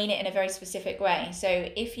I mean it in a very specific way. So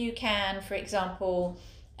if you can, for example,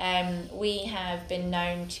 we have been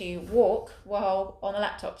known to walk while on the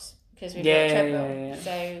laptops because we've got a treadmill.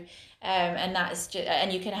 So and that is just,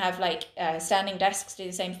 and you can have like standing desks do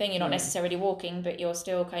the same thing. You're not necessarily walking, but you're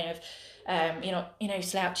still kind of you're not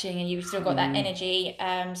slouching, and you've still got that energy.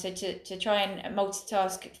 So to try and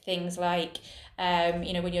multitask things like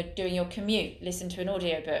when you're doing your commute, listen to an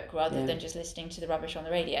audiobook rather than just listening to the rubbish on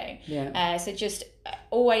the radio. So just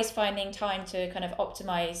always finding time to kind of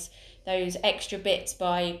optimize those extra bits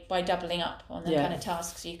by doubling up on the kind of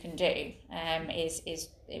tasks you can do is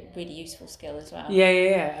a really useful skill as well.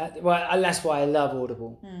 Well, that's why I love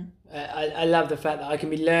Audible. I love the fact that I can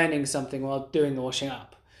be learning something while doing the washing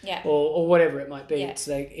up. Or whatever it might be. It's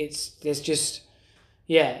like there's just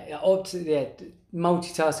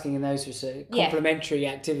multitasking in those sorts of complementary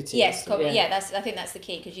activities. I think that's the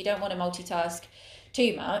key, because you don't want to multitask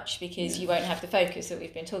too much because you won't have the focus that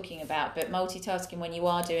we've been talking about. But multitasking when you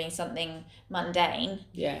are doing something mundane.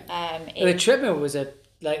 The treadmill was a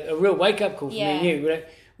real wake up call for me and you.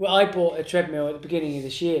 Well, I bought a treadmill at the beginning of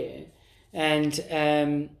this year,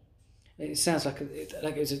 and it sounds like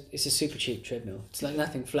it's a super cheap treadmill. It's like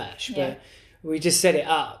nothing flash, but we just set it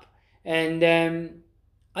up, and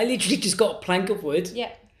I literally just got a plank of wood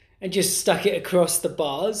and just stuck it across the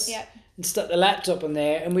bars and stuck the laptop on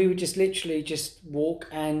there, and we would just literally just walk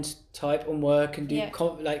and type and work and do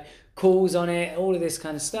calls on it, all of this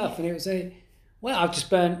kind of stuff. And it was I've just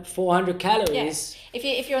burnt 400 calories.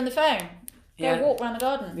 If you're on the phone, go walk around the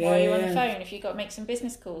garden while you're on the phone. If you've got to make some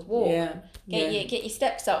business calls, walk. Get your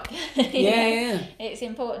steps up. It's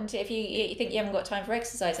important. If you think you haven't got time for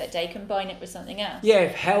exercise that day, combine it with something else.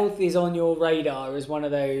 If health is on your radar as one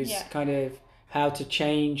of those kind of how to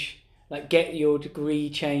change, like get your degree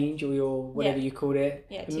change or your whatever you called it,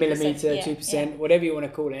 2%, millimeter, 2%, whatever you want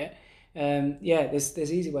to call it.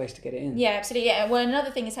 There's easy ways to get it in. Absolutely. Well,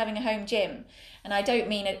 another thing is having a home gym, and I don't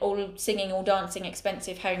mean all singing, all dancing,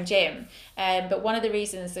 expensive home gym. But one of the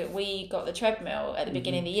reasons that we got the treadmill at the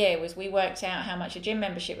beginning of the year was we worked out how much a gym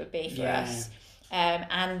membership would be for us.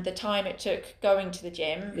 And the time it took going to the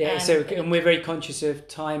gym. And we're very conscious of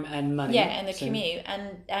time and money. And the commute.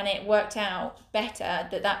 And it worked out better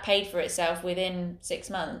that paid for itself within 6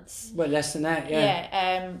 months. Well, less than that,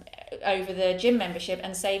 over the gym membership,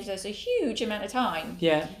 and saves us a huge amount of time.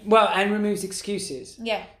 Well, and removes excuses.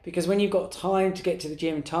 Because when you've got time to get to the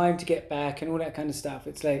gym, time to get back and all that kind of stuff,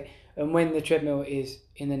 it's like, and when the treadmill is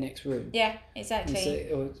in the next room. Exactly.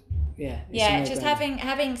 Just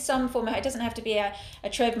having some form of, it doesn't have to be a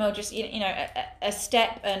treadmill, just a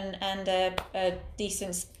step and a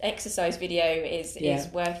decent exercise video is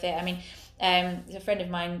worth it. I mean, a friend of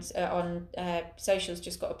mine on socials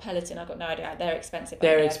just got a Peloton. I've got no idea. They're expensive.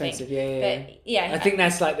 But I think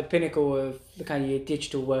that's like the pinnacle of the kind of your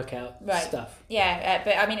digital workout stuff.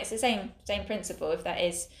 But I mean, it's the same principle.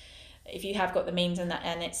 If you have got the means and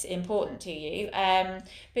it's important to you.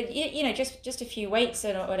 But just a few weights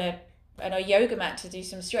on a yoga mat to do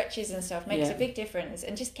some stretches and stuff makes a big difference,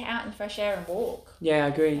 and just get out in the fresh air and walk. I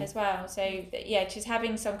agree. As well. So just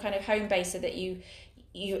having some kind of home base so that you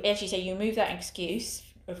as you say, you remove that excuse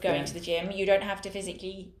of going to the gym. You don't have to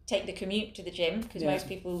physically take the commute to the gym, because most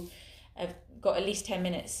people have got at least 10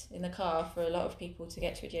 minutes in the car for a lot of people to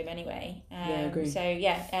get to a gym anyway. I agree. So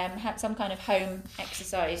have some kind of home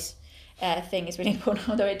exercise thing is really important.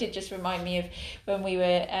 Although it did just remind me of when we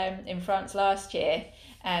were in France last year,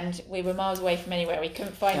 and we were miles away from anywhere. We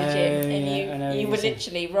couldn't find a gym, and you were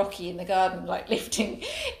literally Rocky in the garden, like lifting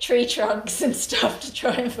tree trunks and stuff to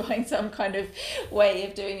try and find some kind of way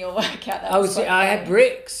of doing your workout. I had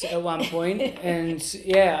bricks at one point, and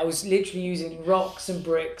I was literally using rocks and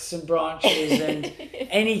bricks and branches and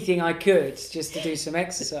anything I could just to do some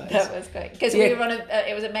exercise. That was great, because we were on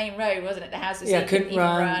it was a main road, wasn't it? The houses. So you couldn't even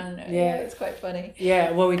run. It was quite funny.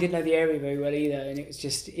 Well, we didn't know the area very well either, and it was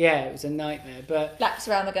just it was a nightmare. But laps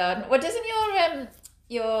around the garden. Well, doesn't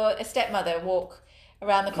your stepmother walk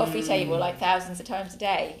around the coffee table like thousands of times a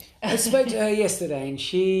day. I spoke to her yesterday, and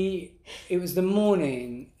it was the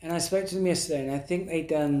morning, and I spoke to them yesterday, and I think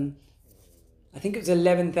it was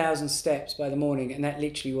 11,000 steps by the morning, and that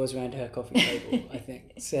literally was around her coffee table, I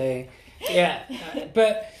think. So, yeah.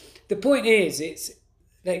 But the point is, it's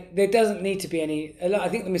like there doesn't need to be I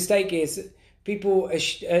think the mistake is people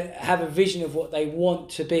have a vision of what they want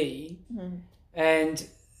to be, and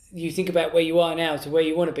you think about where you are now to where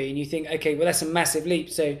you want to be, and you think, okay, well, that's a massive leap.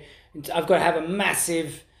 So I've got to have a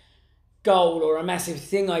massive goal or a massive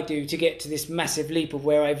thing I do to get to this massive leap of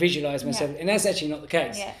where I visualize myself. And that's actually not the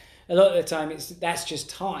case. Yeah. A lot of the time that's just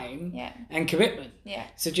time and commitment. Yeah.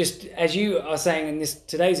 So just as you are saying in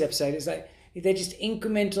today's episode, it's like they're just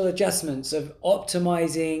incremental adjustments of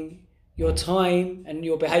optimizing your time and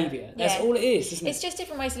your behaviour. That's all it is, isn't it? It's just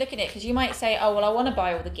different ways of looking at it, because you might say, oh, well, I want to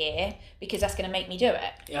buy all the gear because that's going to make me do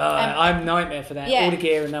it. I'm a nightmare for that. Yeah. All the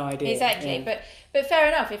gear and no idea. Exactly. Yeah. But fair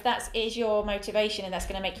enough, if that is your motivation and that's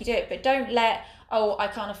going to make you do it. But don't let, I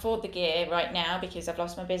can't afford the gear right now because I've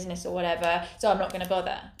lost my business or whatever, so I'm not going to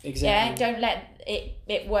bother. Exactly. Yeah. Don't let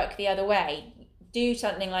it work the other way. Do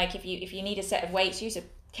something like if you need a set of weights, use a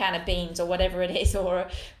can of beans or whatever it is, or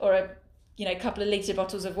a couple of litre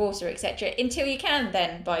bottles of water, etc. Until you can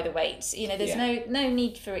then buy the weights. There's no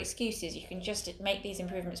need for excuses. You can just make these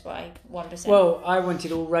improvements by 1%. Well, I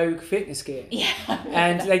wanted all Rogue fitness gear. Yeah.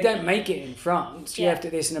 And they don't make it in France.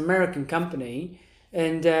 It's an American company,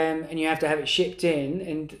 and you have to have it shipped in.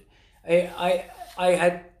 And I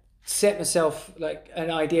had set myself like an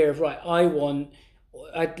idea of, right,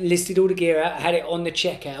 I listed all the gear out, I had it on the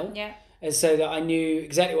checkout. Yeah. And so that I knew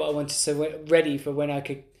exactly what I wanted, so we're ready for when I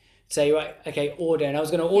could say, right, okay, order. And I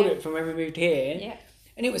was going to order it from when we moved here. Yeah.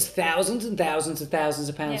 And it was thousands and thousands and thousands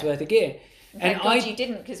of pounds worth of gear. Thank God you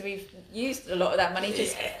didn't, because we've used a lot of that money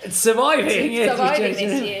just surviving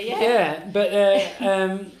this year. Yeah.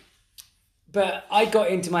 But I got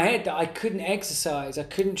into my head that I couldn't exercise, I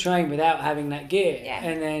couldn't train without having that gear. Yeah.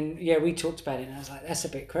 And then we talked about it, and I was like, that's a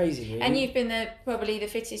bit crazy, really. And you've been probably the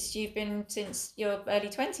fittest you've been since your early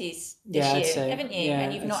 20s this year, haven't you?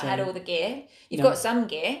 And you've not had all the gear. You've got some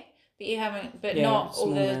gear, but you haven't, not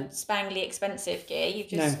all the spangly expensive gear. You've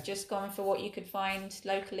just gone for what you could find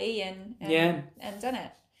locally and done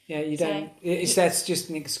it. Yeah, you don't. That's just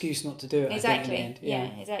an excuse not to do it. Exactly. I think, in the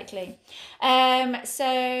end. Yeah, exactly.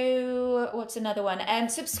 So what's another one?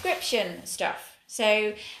 Subscription stuff.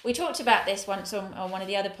 So we talked about this once on one of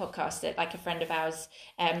the other podcasts, that like a friend of ours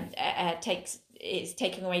is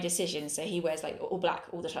taking away decisions. So he wears like all black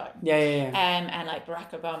all the time. Yeah. And like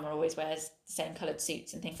Barack Obama always wears the same coloured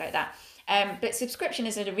suits and things like that. But subscription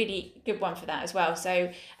is a really good one for that as well.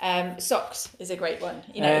 So socks is a great one.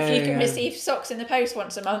 If you can receive socks in the post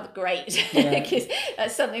once a month, great. Because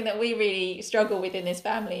that's something that we really struggle with in this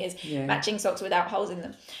family, is matching socks without holes in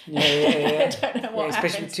them. I don't know what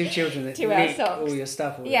happens. Especially with two children that leak all your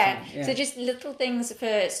stuff all the time. Yeah. So just little things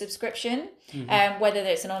for subscription, whether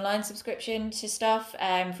it's an online subscription to stuff.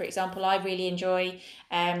 For example, I really enjoy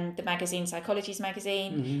the magazine Psychology's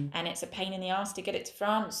magazine, and it's a pain in the ass to get it to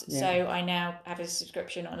France. So I now have a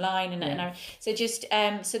subscription online, and so just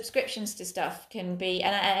subscriptions to stuff can be,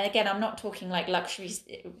 and again, I'm not talking like luxuries,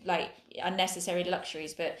 like unnecessary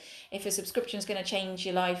luxuries, but if a subscription is going to change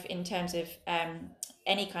your life in terms of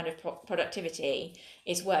any kind of productivity,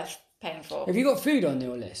 it's worth paying for. Have you got food on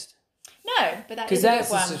your list? No, but that is a good one.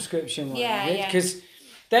 Because that's a subscription one. Yeah. Because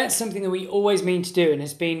that's something that we always mean to do, and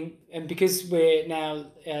has been, and because we're now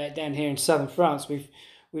down here in southern France, we've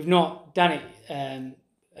not done it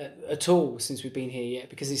at all since we've been here yet,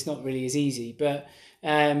 because it's not really as easy. But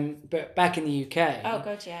back in the UK, oh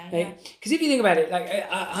god, yeah. Because if you think about it, like at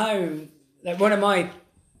home, like one of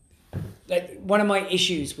my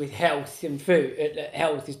issues with health and food,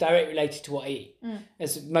 health is directly related to what I eat,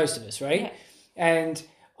 as most of us, right? Yeah. And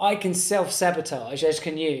I can self-sabotage, as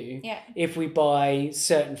can you, if we buy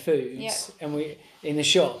certain foods and we in the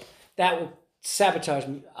shop. That will sabotage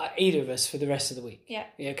either of us for the rest of the week. Yeah,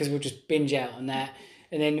 because we'll just binge out on that,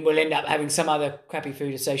 and then we'll end up having some other crappy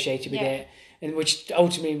food associated with it, and which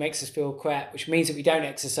ultimately makes us feel crap, which means that we don't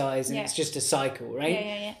exercise, and it's just a cycle, right?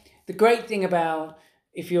 Yeah. The great thing about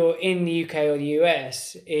if you're in the UK or the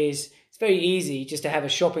US is it's very easy just to have a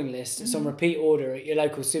shopping list that's on repeat order at your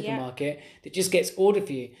local supermarket that just gets ordered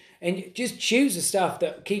for you, and just choose the stuff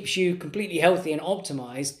that keeps you completely healthy and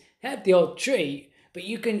optimized. Have the odd treat, but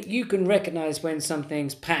you can recognize when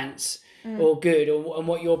something's pants or good, and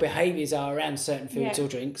what your behaviors are around certain foods or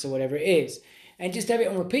drinks or whatever it is, and just have it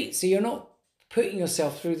on repeat, so you're not putting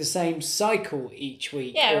yourself through the same cycle each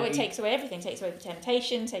week. Yeah, well, it takes away everything. It takes away the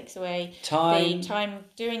temptation, takes away the time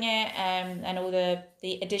doing it, and all the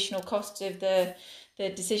additional costs of the the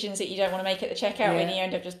decisions that you don't want to make at the checkout when you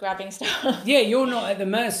end up just grabbing stuff. Yeah, you're not at the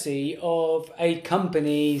mercy of a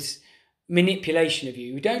company's manipulation of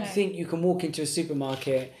you. You don't think you can walk into a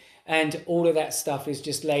supermarket and all of that stuff is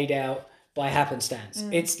just laid out by happenstance.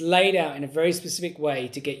 It's laid out in a very specific way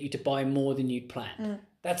to get you to buy more than you'd planned.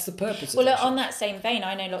 That's the purpose of it. Well, on that same vein,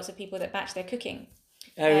 I know lots of people that batch their cooking.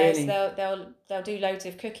 Oh, really? So they'll do loads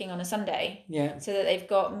of cooking on a Sunday. Yeah. So that they've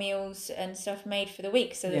got meals and stuff made for the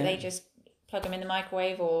week, so that they just plug them in the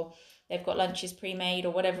microwave, or they've got lunches pre-made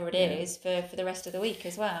or whatever it is for the rest of the week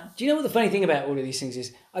as well. Do you know what the funny thing about all of these things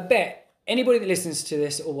is? I bet anybody that listens to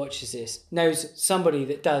this or watches this knows somebody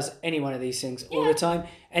that does any one of these things all the time.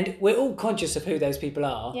 And we're all conscious of who those people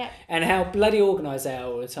are and how bloody organised they are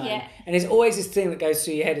all the time. Yeah. And there's always this thing that goes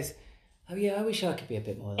through your head is, oh yeah, I wish I could be a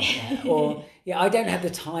bit more like that. Or, I don't have the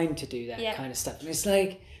time to do that kind of stuff. And it's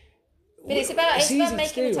like... But it's about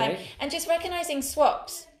making the time, right? And just recognising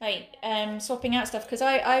swaps, like swapping out stuff. Because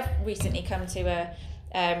I've recently come to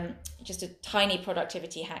just a tiny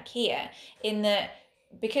productivity hack here, in that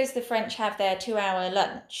because the French have their 2-hour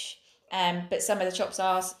lunch, but some of the shops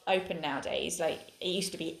are open nowadays. Like it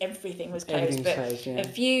used to be everything was closed, but a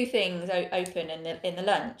few things open in the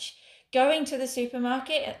lunch. Going to the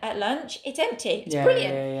supermarket at lunch, it's empty. It's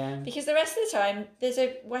brilliant. Because the rest of the time, there's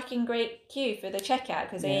a whacking great queue for the checkout,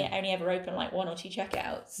 because they only ever open like 1 or 2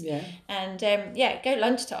 checkouts. Yeah. And go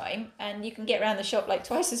lunchtime and you can get around the shop like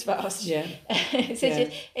twice as fast. Yeah.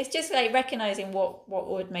 It's just like recognising what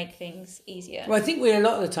would make things easier. Well, I think a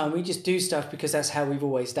lot of the time we just do stuff because that's how we've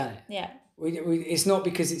always done it. Yeah. It's not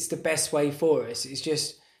because it's the best way for us. It's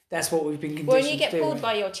just... That's what we've been conditioned to do. Well, you get pulled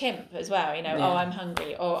by your chimp as well, oh, I'm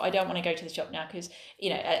hungry, or I don't want to go to the shop now because,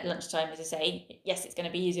 at lunchtime, as I say, yes, it's going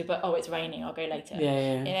to be easier, but it's raining, I'll go later.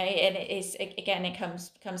 And it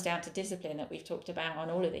comes down to discipline that we've talked about on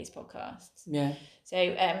all of these podcasts. Yeah.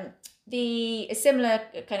 So the similar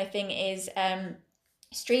kind of thing is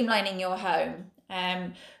streamlining your home.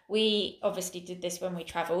 We obviously did this when we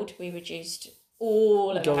travelled. We reduced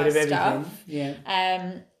all of our stuff.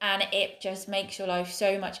 And it just makes your life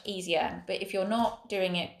so much easier. But if you're not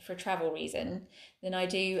doing it for a travel reason, then I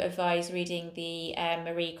do advise reading the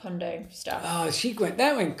Marie Kondo stuff. Oh,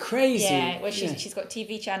 that went crazy. Yeah, well, she's got a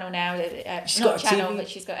TV channel now. But she's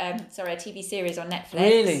got a TV series on Netflix.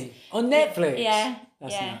 Really? On Netflix? Yeah.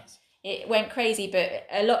 That's nuts. It went crazy,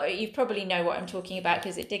 but you probably know what I'm talking about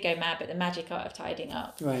because it did go mad, but the magic art of tidying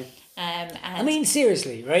up. Right. And I mean,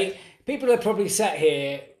 seriously, right? People are probably sat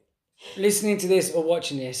here listening to this or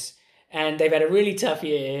watching this, and they've had a really tough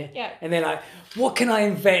year. Yeah. And they're like, what can I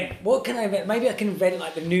invent? Maybe I can invent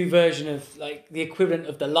like the new version of like the equivalent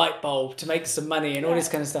of the light bulb to make some money and all this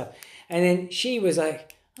kind of stuff. And then she was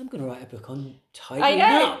like, I'm going to write a book on tidying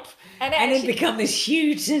up. And it become this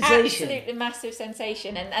huge sensation. Absolutely massive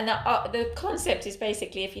sensation. And the concept is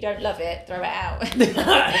basically, if you don't love it, throw it out.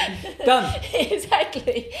 Done.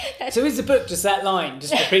 Exactly. So is the book just that line,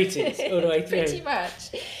 just repeated all the way through? Pretty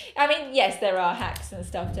much. I mean, yes, there are hacks and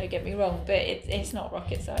stuff, don't get me wrong, but it's not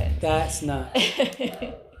rocket science. That's nuts.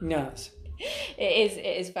 Nuts.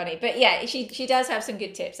 It is funny, but yeah, she does have some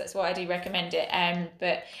good tips. That's why I do recommend it.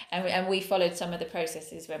 And we followed some of the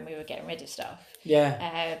processes when we were getting rid of stuff.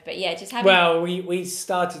 Yeah. But yeah, just having. Well, we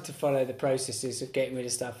started to follow the processes of getting rid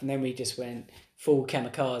of stuff, and then we just went full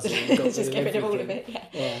kamikaze and got just get rid of all of it.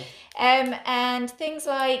 Yeah. And things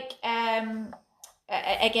like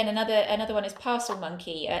again, another one is Parcel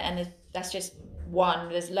Monkey, and that's just one.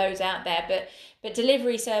 There's loads out there, but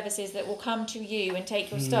delivery services that will come to you and take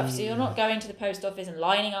your stuff, so you're not going to the post office and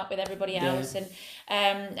lining up with everybody else. And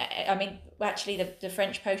I mean, actually the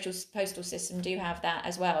French postal system do have that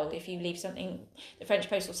as well. If you leave something, the French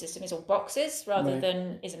postal system is all boxes rather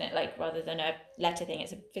than a letter thing,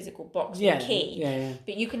 it's a physical box with a key.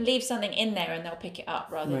 But you can leave something in there and they'll pick it up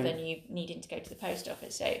rather than you needing to go to the post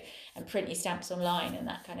office and print your stamps online and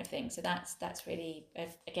that kind of thing. So that's really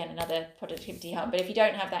again another productivity hub. But if you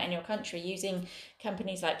don't have that in your country, using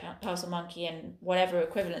companies like Parcel Monkey and whatever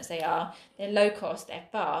equivalents they are, they're low cost, they're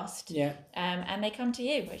fast, and they come to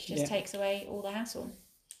you, which just takes away all the hassle.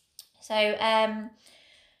 So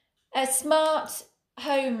a smart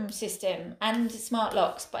home system and smart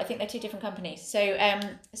locks, but I think they're two different companies. So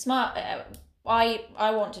smart, I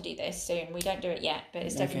want to do this soon. We don't do it yet, but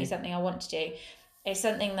it's definitely something I want to do. It's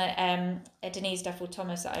something that Denise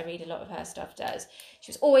Duffield-Thomas, that I read a lot of her stuff, does.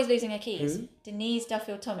 She was always losing her keys. Who? Denise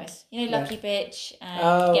Duffield-Thomas. You know, Lucky Bitch,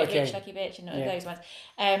 Rich, Lucky Bitch, and those ones.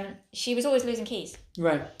 She was always losing keys.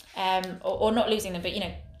 Right. Or not losing them, but,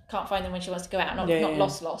 can't find them when she wants to go out. Not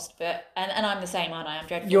lost, but... And I'm the same, aren't I? I'm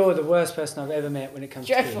dreadful. You're the worst person I've ever met when it comes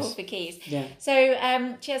to keys. Dreadful for keys. Yeah.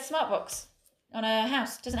 So she has a smart box. on a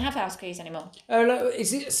house. Doesn't have house keys anymore. Oh,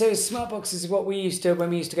 is it? So smart boxes is what we used to when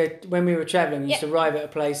we were travelling. We used to arrive at a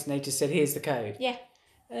place and they just said, "Here's the code." Yeah.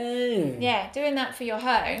 Oh. Yeah, doing that for your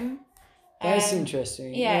home. That's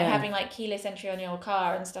interesting. Yeah, having like keyless entry on your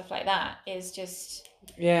car and stuff like that is just.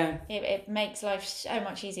 Yeah. It makes life so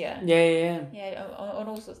much easier. Yeah. Yeah, on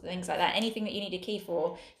all sorts of things like that. Anything that you need a key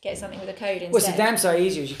for, get something with a code instead. Well, it's a damn sight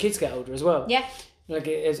easier as your kids get older as well. Yeah. Like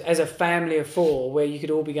as a family of 4, where you could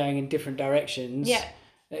all be going in different directions. Yeah.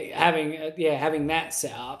 Having that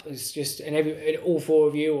set up is just, and all 4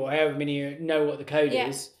 of you or however many you know what the code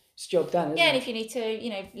is. It's job done. Isn't it? And if you need to,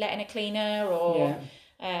 let in a cleaner or.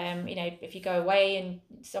 If you go away and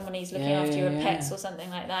someone needs looking after your pets or something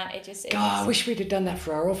like that, I wish we'd have done that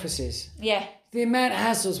for our offices. Yeah. The amount of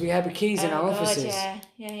hassles we had with keys in our offices.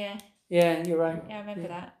 Yeah. Yeah, you're right. Yeah, I remember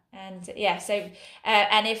that. And so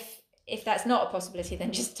and if that's not a possibility,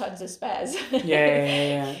 then just tons of spares.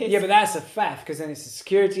 Yeah, but that's a faff, because then it's a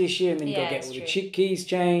security issue, and then you've got to get all the keys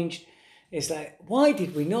changed. It's like, why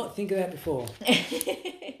did we not think of that before?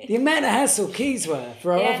 The amount of hassle keys were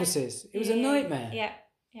for our offices. It was a nightmare. Yeah.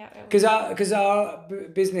 Because our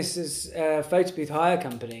business is a photo booth hire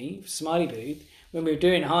company, Smiley Booth, when we were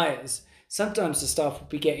doing hires, sometimes the staff would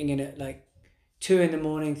be getting in at like 2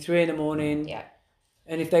 a.m, 3 a.m. Yeah.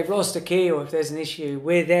 And if they've lost a key or if there's an issue,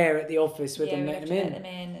 we're there at the office with them, letting them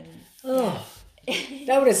in.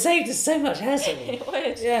 That would have saved us so much hassle. It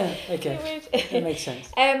would. Yeah, okay. It would. That makes sense.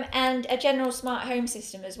 And a general smart home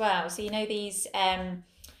system as well. So, these...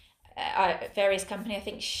 various company, I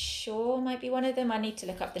think Shaw might be one of them, I need to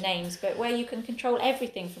look up the names, but where you can control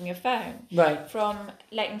everything from your phone, right, from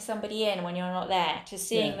letting somebody in when you're not there, to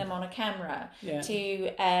seeing them on a camera, to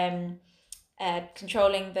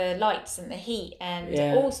controlling the lights and the heat and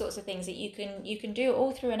all sorts of things that you can do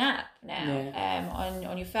all through an app now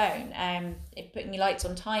on your phone, putting your lights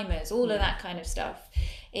on timers, all of that kind of stuff.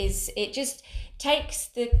 It just takes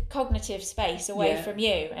the cognitive space away from you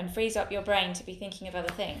and frees up your brain to be thinking of other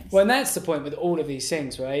things. Well, and that's the point with all of these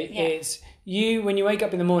things, right? It's when you wake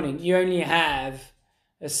up in the morning, you only have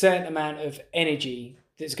a certain amount of energy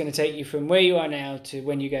that's going to take you from where you are now to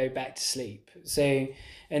when you go back to sleep. So,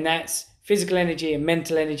 and that's physical energy and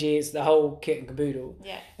mental energy. It's the whole kit and caboodle.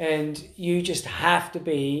 Yeah. And you just have to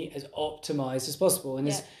be as optimized as possible.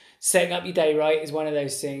 And setting up your day right is one of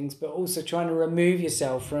those things, but also trying to remove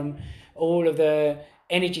yourself from all of the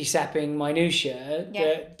energy sapping minutiae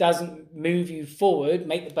that doesn't move you forward,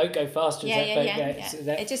 make the boat go faster.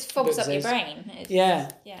 It just fogs up your brain.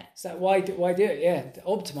 So why do it?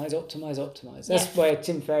 Optimize. That's why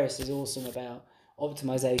Tim Ferriss is awesome about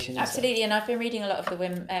optimization. Absolutely, and I've been reading a lot of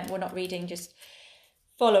the not reading, just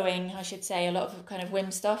following, I should say, a lot of kind of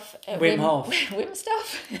Wim stuff. Wim Hof. Wim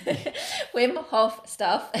stuff. Wim Hof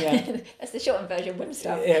stuff. Yeah. That's the shortened version, Wim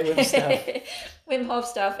stuff. Yeah, Wim stuff. Wim Hof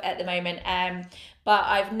stuff at the moment. But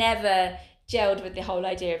I've never gelled with the whole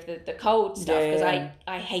idea of the cold stuff, because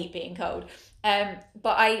I hate being cold.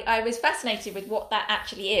 But I was fascinated with what that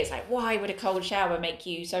actually is. Like, why would a cold shower make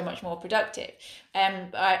you so much more productive?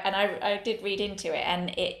 I did read into it,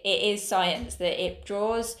 and it is science that it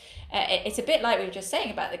draws. It's a bit like we were just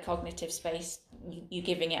saying about the cognitive space, you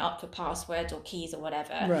giving it up for passwords or keys or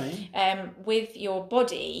whatever. Right. With your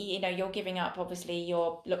body, you're giving up obviously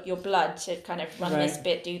your blood to kind of run this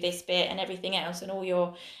bit, do this bit, and everything else, and all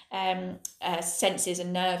your senses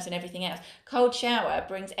and nerves and everything else. Cold shower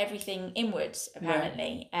brings everything inwards,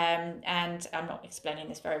 apparently. And I'm not explaining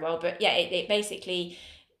this very well, but it basically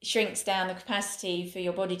shrinks down the capacity for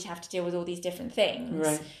your body to have to deal with all these different things.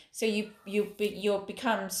 Right. So you'll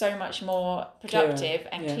become so much more productive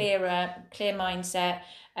and clear mindset,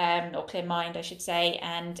 or clear mind, I should say,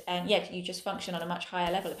 and you just function on a much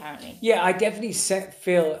higher level, apparently. Yeah, I definitely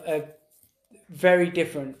feel very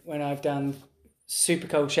different when I've done super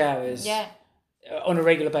cold showers. On a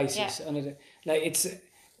regular basis.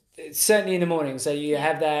 It's certainly in the morning, so you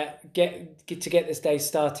have that get this day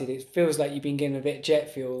started. It feels like you've been given a bit of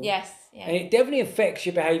jet fuel. Yes, and it definitely affects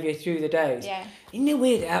your behaviour through the days. Isn't it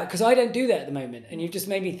weird? Because I don't do that at the moment, and you've just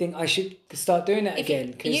made me think I should start doing that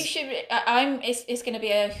again. You should. It's going to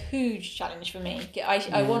be a huge challenge for me.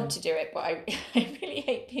 I want to do it, but I really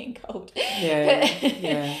hate being cold.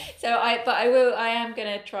 So I am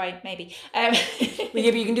going to try maybe. But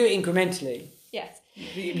you can do it incrementally. Yes.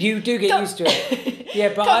 You do get used to it.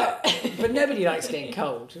 Yeah, but nobody likes getting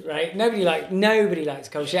cold, right? Nobody likes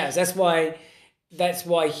cold showers. That's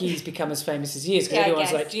why he's become as famous as he is, because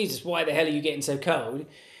everyone's like, Jesus, why the hell are you getting so cold?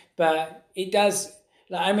 But it does.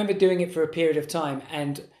 I remember doing it for a period of time,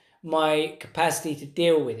 and my capacity to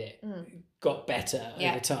deal with it got better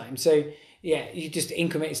over time. So you just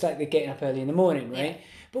increment. It's like they're getting up early in the morning, right?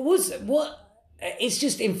 But it's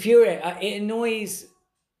just infuriating. It annoys.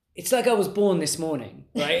 It's like I was born this morning,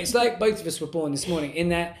 right? It's like both of us were born this morning in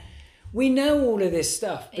that we know all of this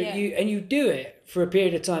stuff, but you do it for a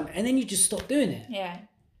period of time and then you just stop doing it. Yeah.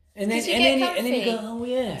 And then you go, oh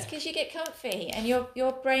yeah. It's because you get comfy, and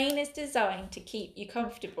your brain is designed to keep you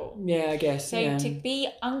comfortable. Yeah, I guess. So to be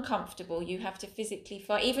uncomfortable, you have to physically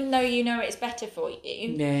fight, even though you know it's better for you.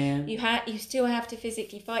 Yeah. You still have to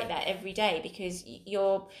physically fight that every day, because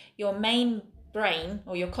your main brain,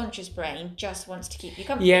 or your conscious brain, just wants to keep you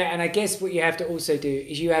comfortable. Yeah, and I guess what you have to also do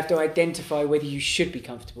is you have to identify whether you should be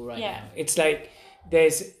comfortable right now. It's like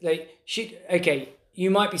you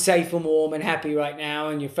might be safe and warm and happy right now,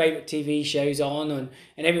 and your favourite TV show's on, and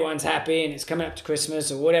everyone's happy, and it's coming up to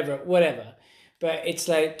Christmas or whatever. But it's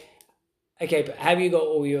like, okay, but have you got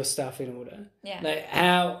all your stuff in order? Yeah. Like,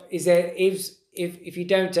 how is there, if you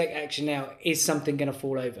don't take action now, is something going to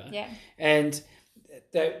fall over? Yeah. And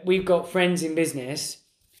that we've got friends in business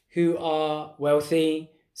who are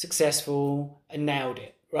wealthy, successful, and nailed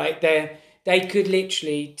it, right? They could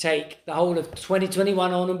literally take the whole of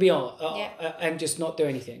 2021 on and beyond and just not do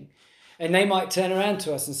anything. And they might turn around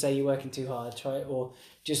to us and say, you're working too hard, right? Or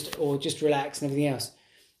just relax and everything else.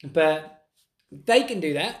 But they can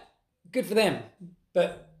do that. Good for them.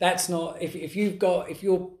 But that's not, if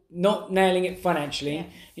you're not nailing it financially,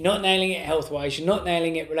 you're not nailing it health-wise, you're not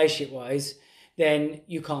nailing it relationship-wise, then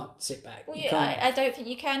you can't sit back. Well, I don't think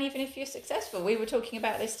you can, even if you're successful. We were talking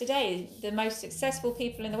about this today. The most successful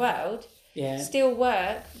people in the world still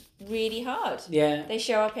work really hard. Yeah. They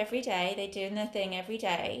show up every day. They're doing their thing every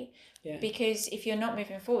day. Yeah. Because if you're not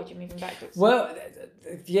moving forward, you're moving backwards. Well,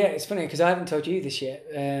 yeah, it's funny because I haven't told you this yet,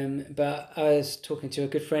 but I was talking to a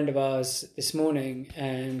good friend of ours this morning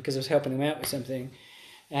because I was helping them out with something,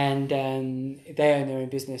 and they own their own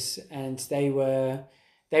business, and they were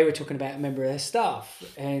talking about a member of their staff,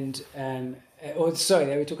 and they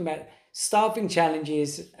were talking about staffing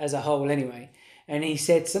challenges as a whole anyway, and he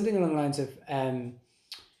said something along the lines of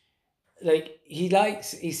he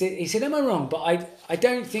said, am I wrong? But I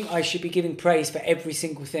don't think I should be giving praise for every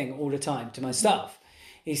single thing all the time to my staff.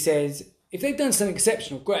 He says, if they've done something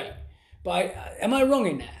exceptional, great. But am I wrong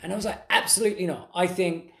in that? And I was like, absolutely not. I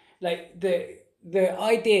think like the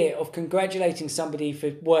idea of congratulating somebody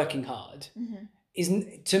for working hard is,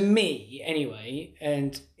 to me anyway,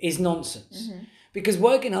 and is nonsense. Because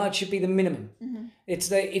working hard should be the minimum. It's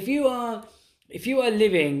that if you are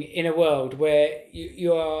living in a world where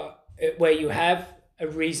where you have a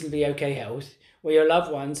reasonably okay health, where your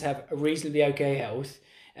loved ones have a reasonably okay health,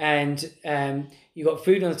 and you've got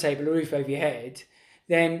food on the table, a roof over your head,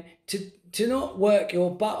 then to not work your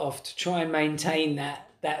butt off to try and maintain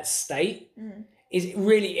that state is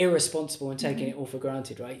really irresponsible and taking it all for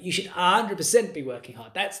granted, right? You should 100% be working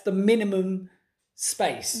hard. That's the minimum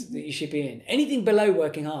space that you should be in. Anything below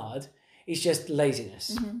working hard is just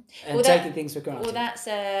laziness and taking things for granted. Well, that's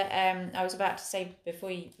I was about to say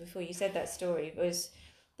before you said that story, was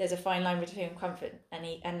there's a fine line between comfort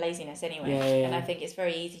and laziness anyway. And I think it's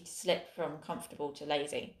very easy to slip from comfortable to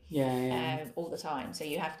lazy all the time. So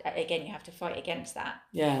you have to fight against that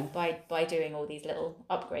by doing all these little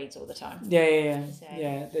upgrades all the time.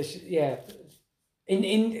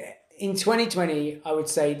 In 2020, I would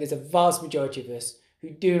say there's a vast majority of us who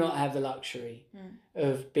do not have the luxury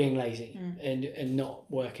of being lazy and not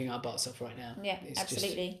working our butts off right now. Yeah, it's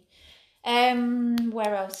absolutely.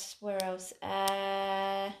 Where else?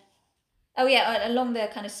 Along the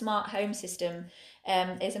kind of smart home system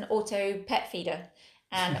is an auto pet feeder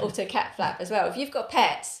and auto cat flap as well. If you've got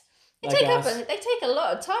pets, they take a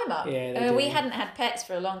lot of time up. We hadn't had pets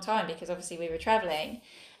for a long time because obviously we were traveling.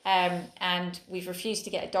 And we've refused to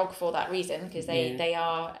get a dog for that reason, because they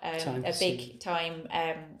are a big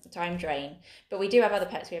time drain. But we do have other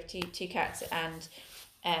pets. We have two cats and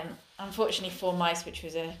unfortunately 4 mice, which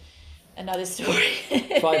was another story.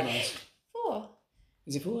 5 mice. 4.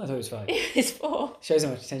 Is it 4? I thought it was 5. It's 4. Shows how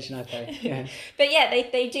much attention I pay. Yeah. But yeah,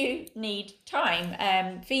 they do need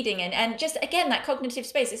time feeding and just again that cognitive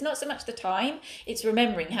space. It's not so much the time; it's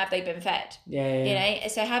remembering, have they been fed? Yeah. You know,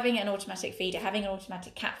 so having an automatic feeder, having an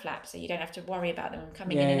automatic cat flap, so you don't have to worry about them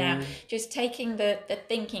coming in and out. Just taking the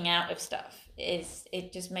thinking out of stuff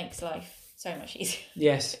it just makes life so much easier.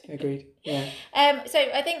 Yes, agreed. Yeah. So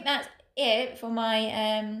I think that's it for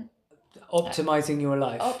my. Optimizing your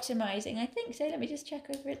life. Optimizing, I think so. Let me just check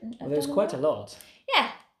over it. Well, there's quite a lot.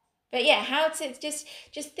 Yeah, but yeah, how to just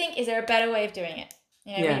think: is there a better way of doing it?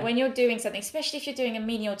 You know, when you're doing something, especially if you're doing a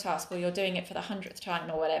menial task or you're doing it for the 100th time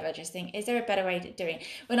or whatever, just think, is there a better way to doing it?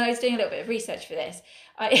 When I was doing a little bit of research for this,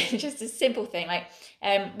 just a simple thing, like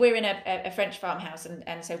we're in a French farmhouse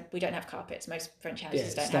and so we don't have carpets. Most French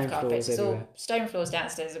houses don't have carpets. It's all stone floors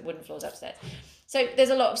downstairs and wooden floors upstairs. So there's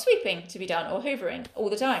a lot of sweeping to be done or hoovering all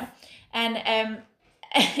the time. And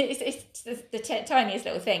it's the tiniest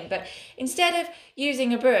little thing, but instead of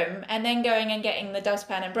using a broom and then going and getting the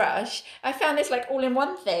dustpan and brush, I found this like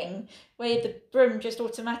all-in-one thing where the broom just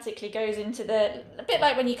automatically goes into a bit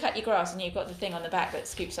like when you cut your grass and you've got the thing on the back that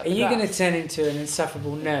scoops up the grass. Are you going to turn into an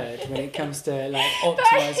insufferable nerd when it comes to like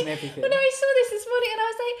optimising everything? Well, no, I saw this morning and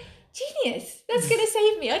I was like, genius, that's going to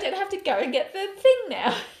save me. I don't have to go and get the thing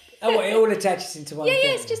now. Oh, it all attaches into one thing?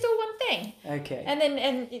 Yeah, it's just all one thing. Okay. And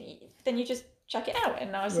then you just chuck it out,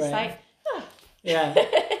 and I was just like, oh. Yeah.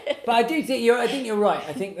 But I think you're right.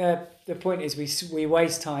 I think the point is we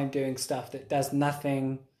waste time doing stuff that does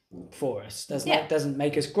nothing for us. Doesn't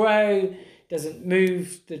make us grow, doesn't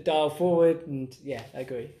move the dial forward, and I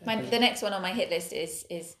agree. The next one on my hit list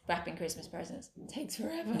is wrapping Christmas presents. It takes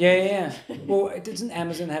forever. Yeah. Well, doesn't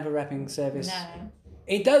Amazon have a wrapping service? No.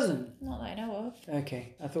 It doesn't? Not that I know of.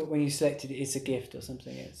 Okay. I thought when you selected it's a gift or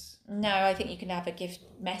something. No, I think you can have a gift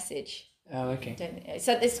message. Oh, okay.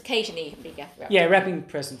 So this occasionally you can be wrapping. Yeah, wrapping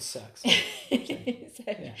presents sucks. If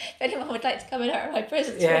anyone would like to come and wrap my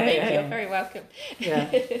presents for me, you're very welcome. Yeah.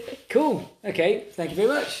 Cool. Okay. Thank you very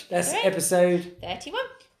much. That's episode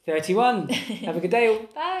 31. Have a good day all.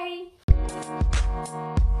 Bye.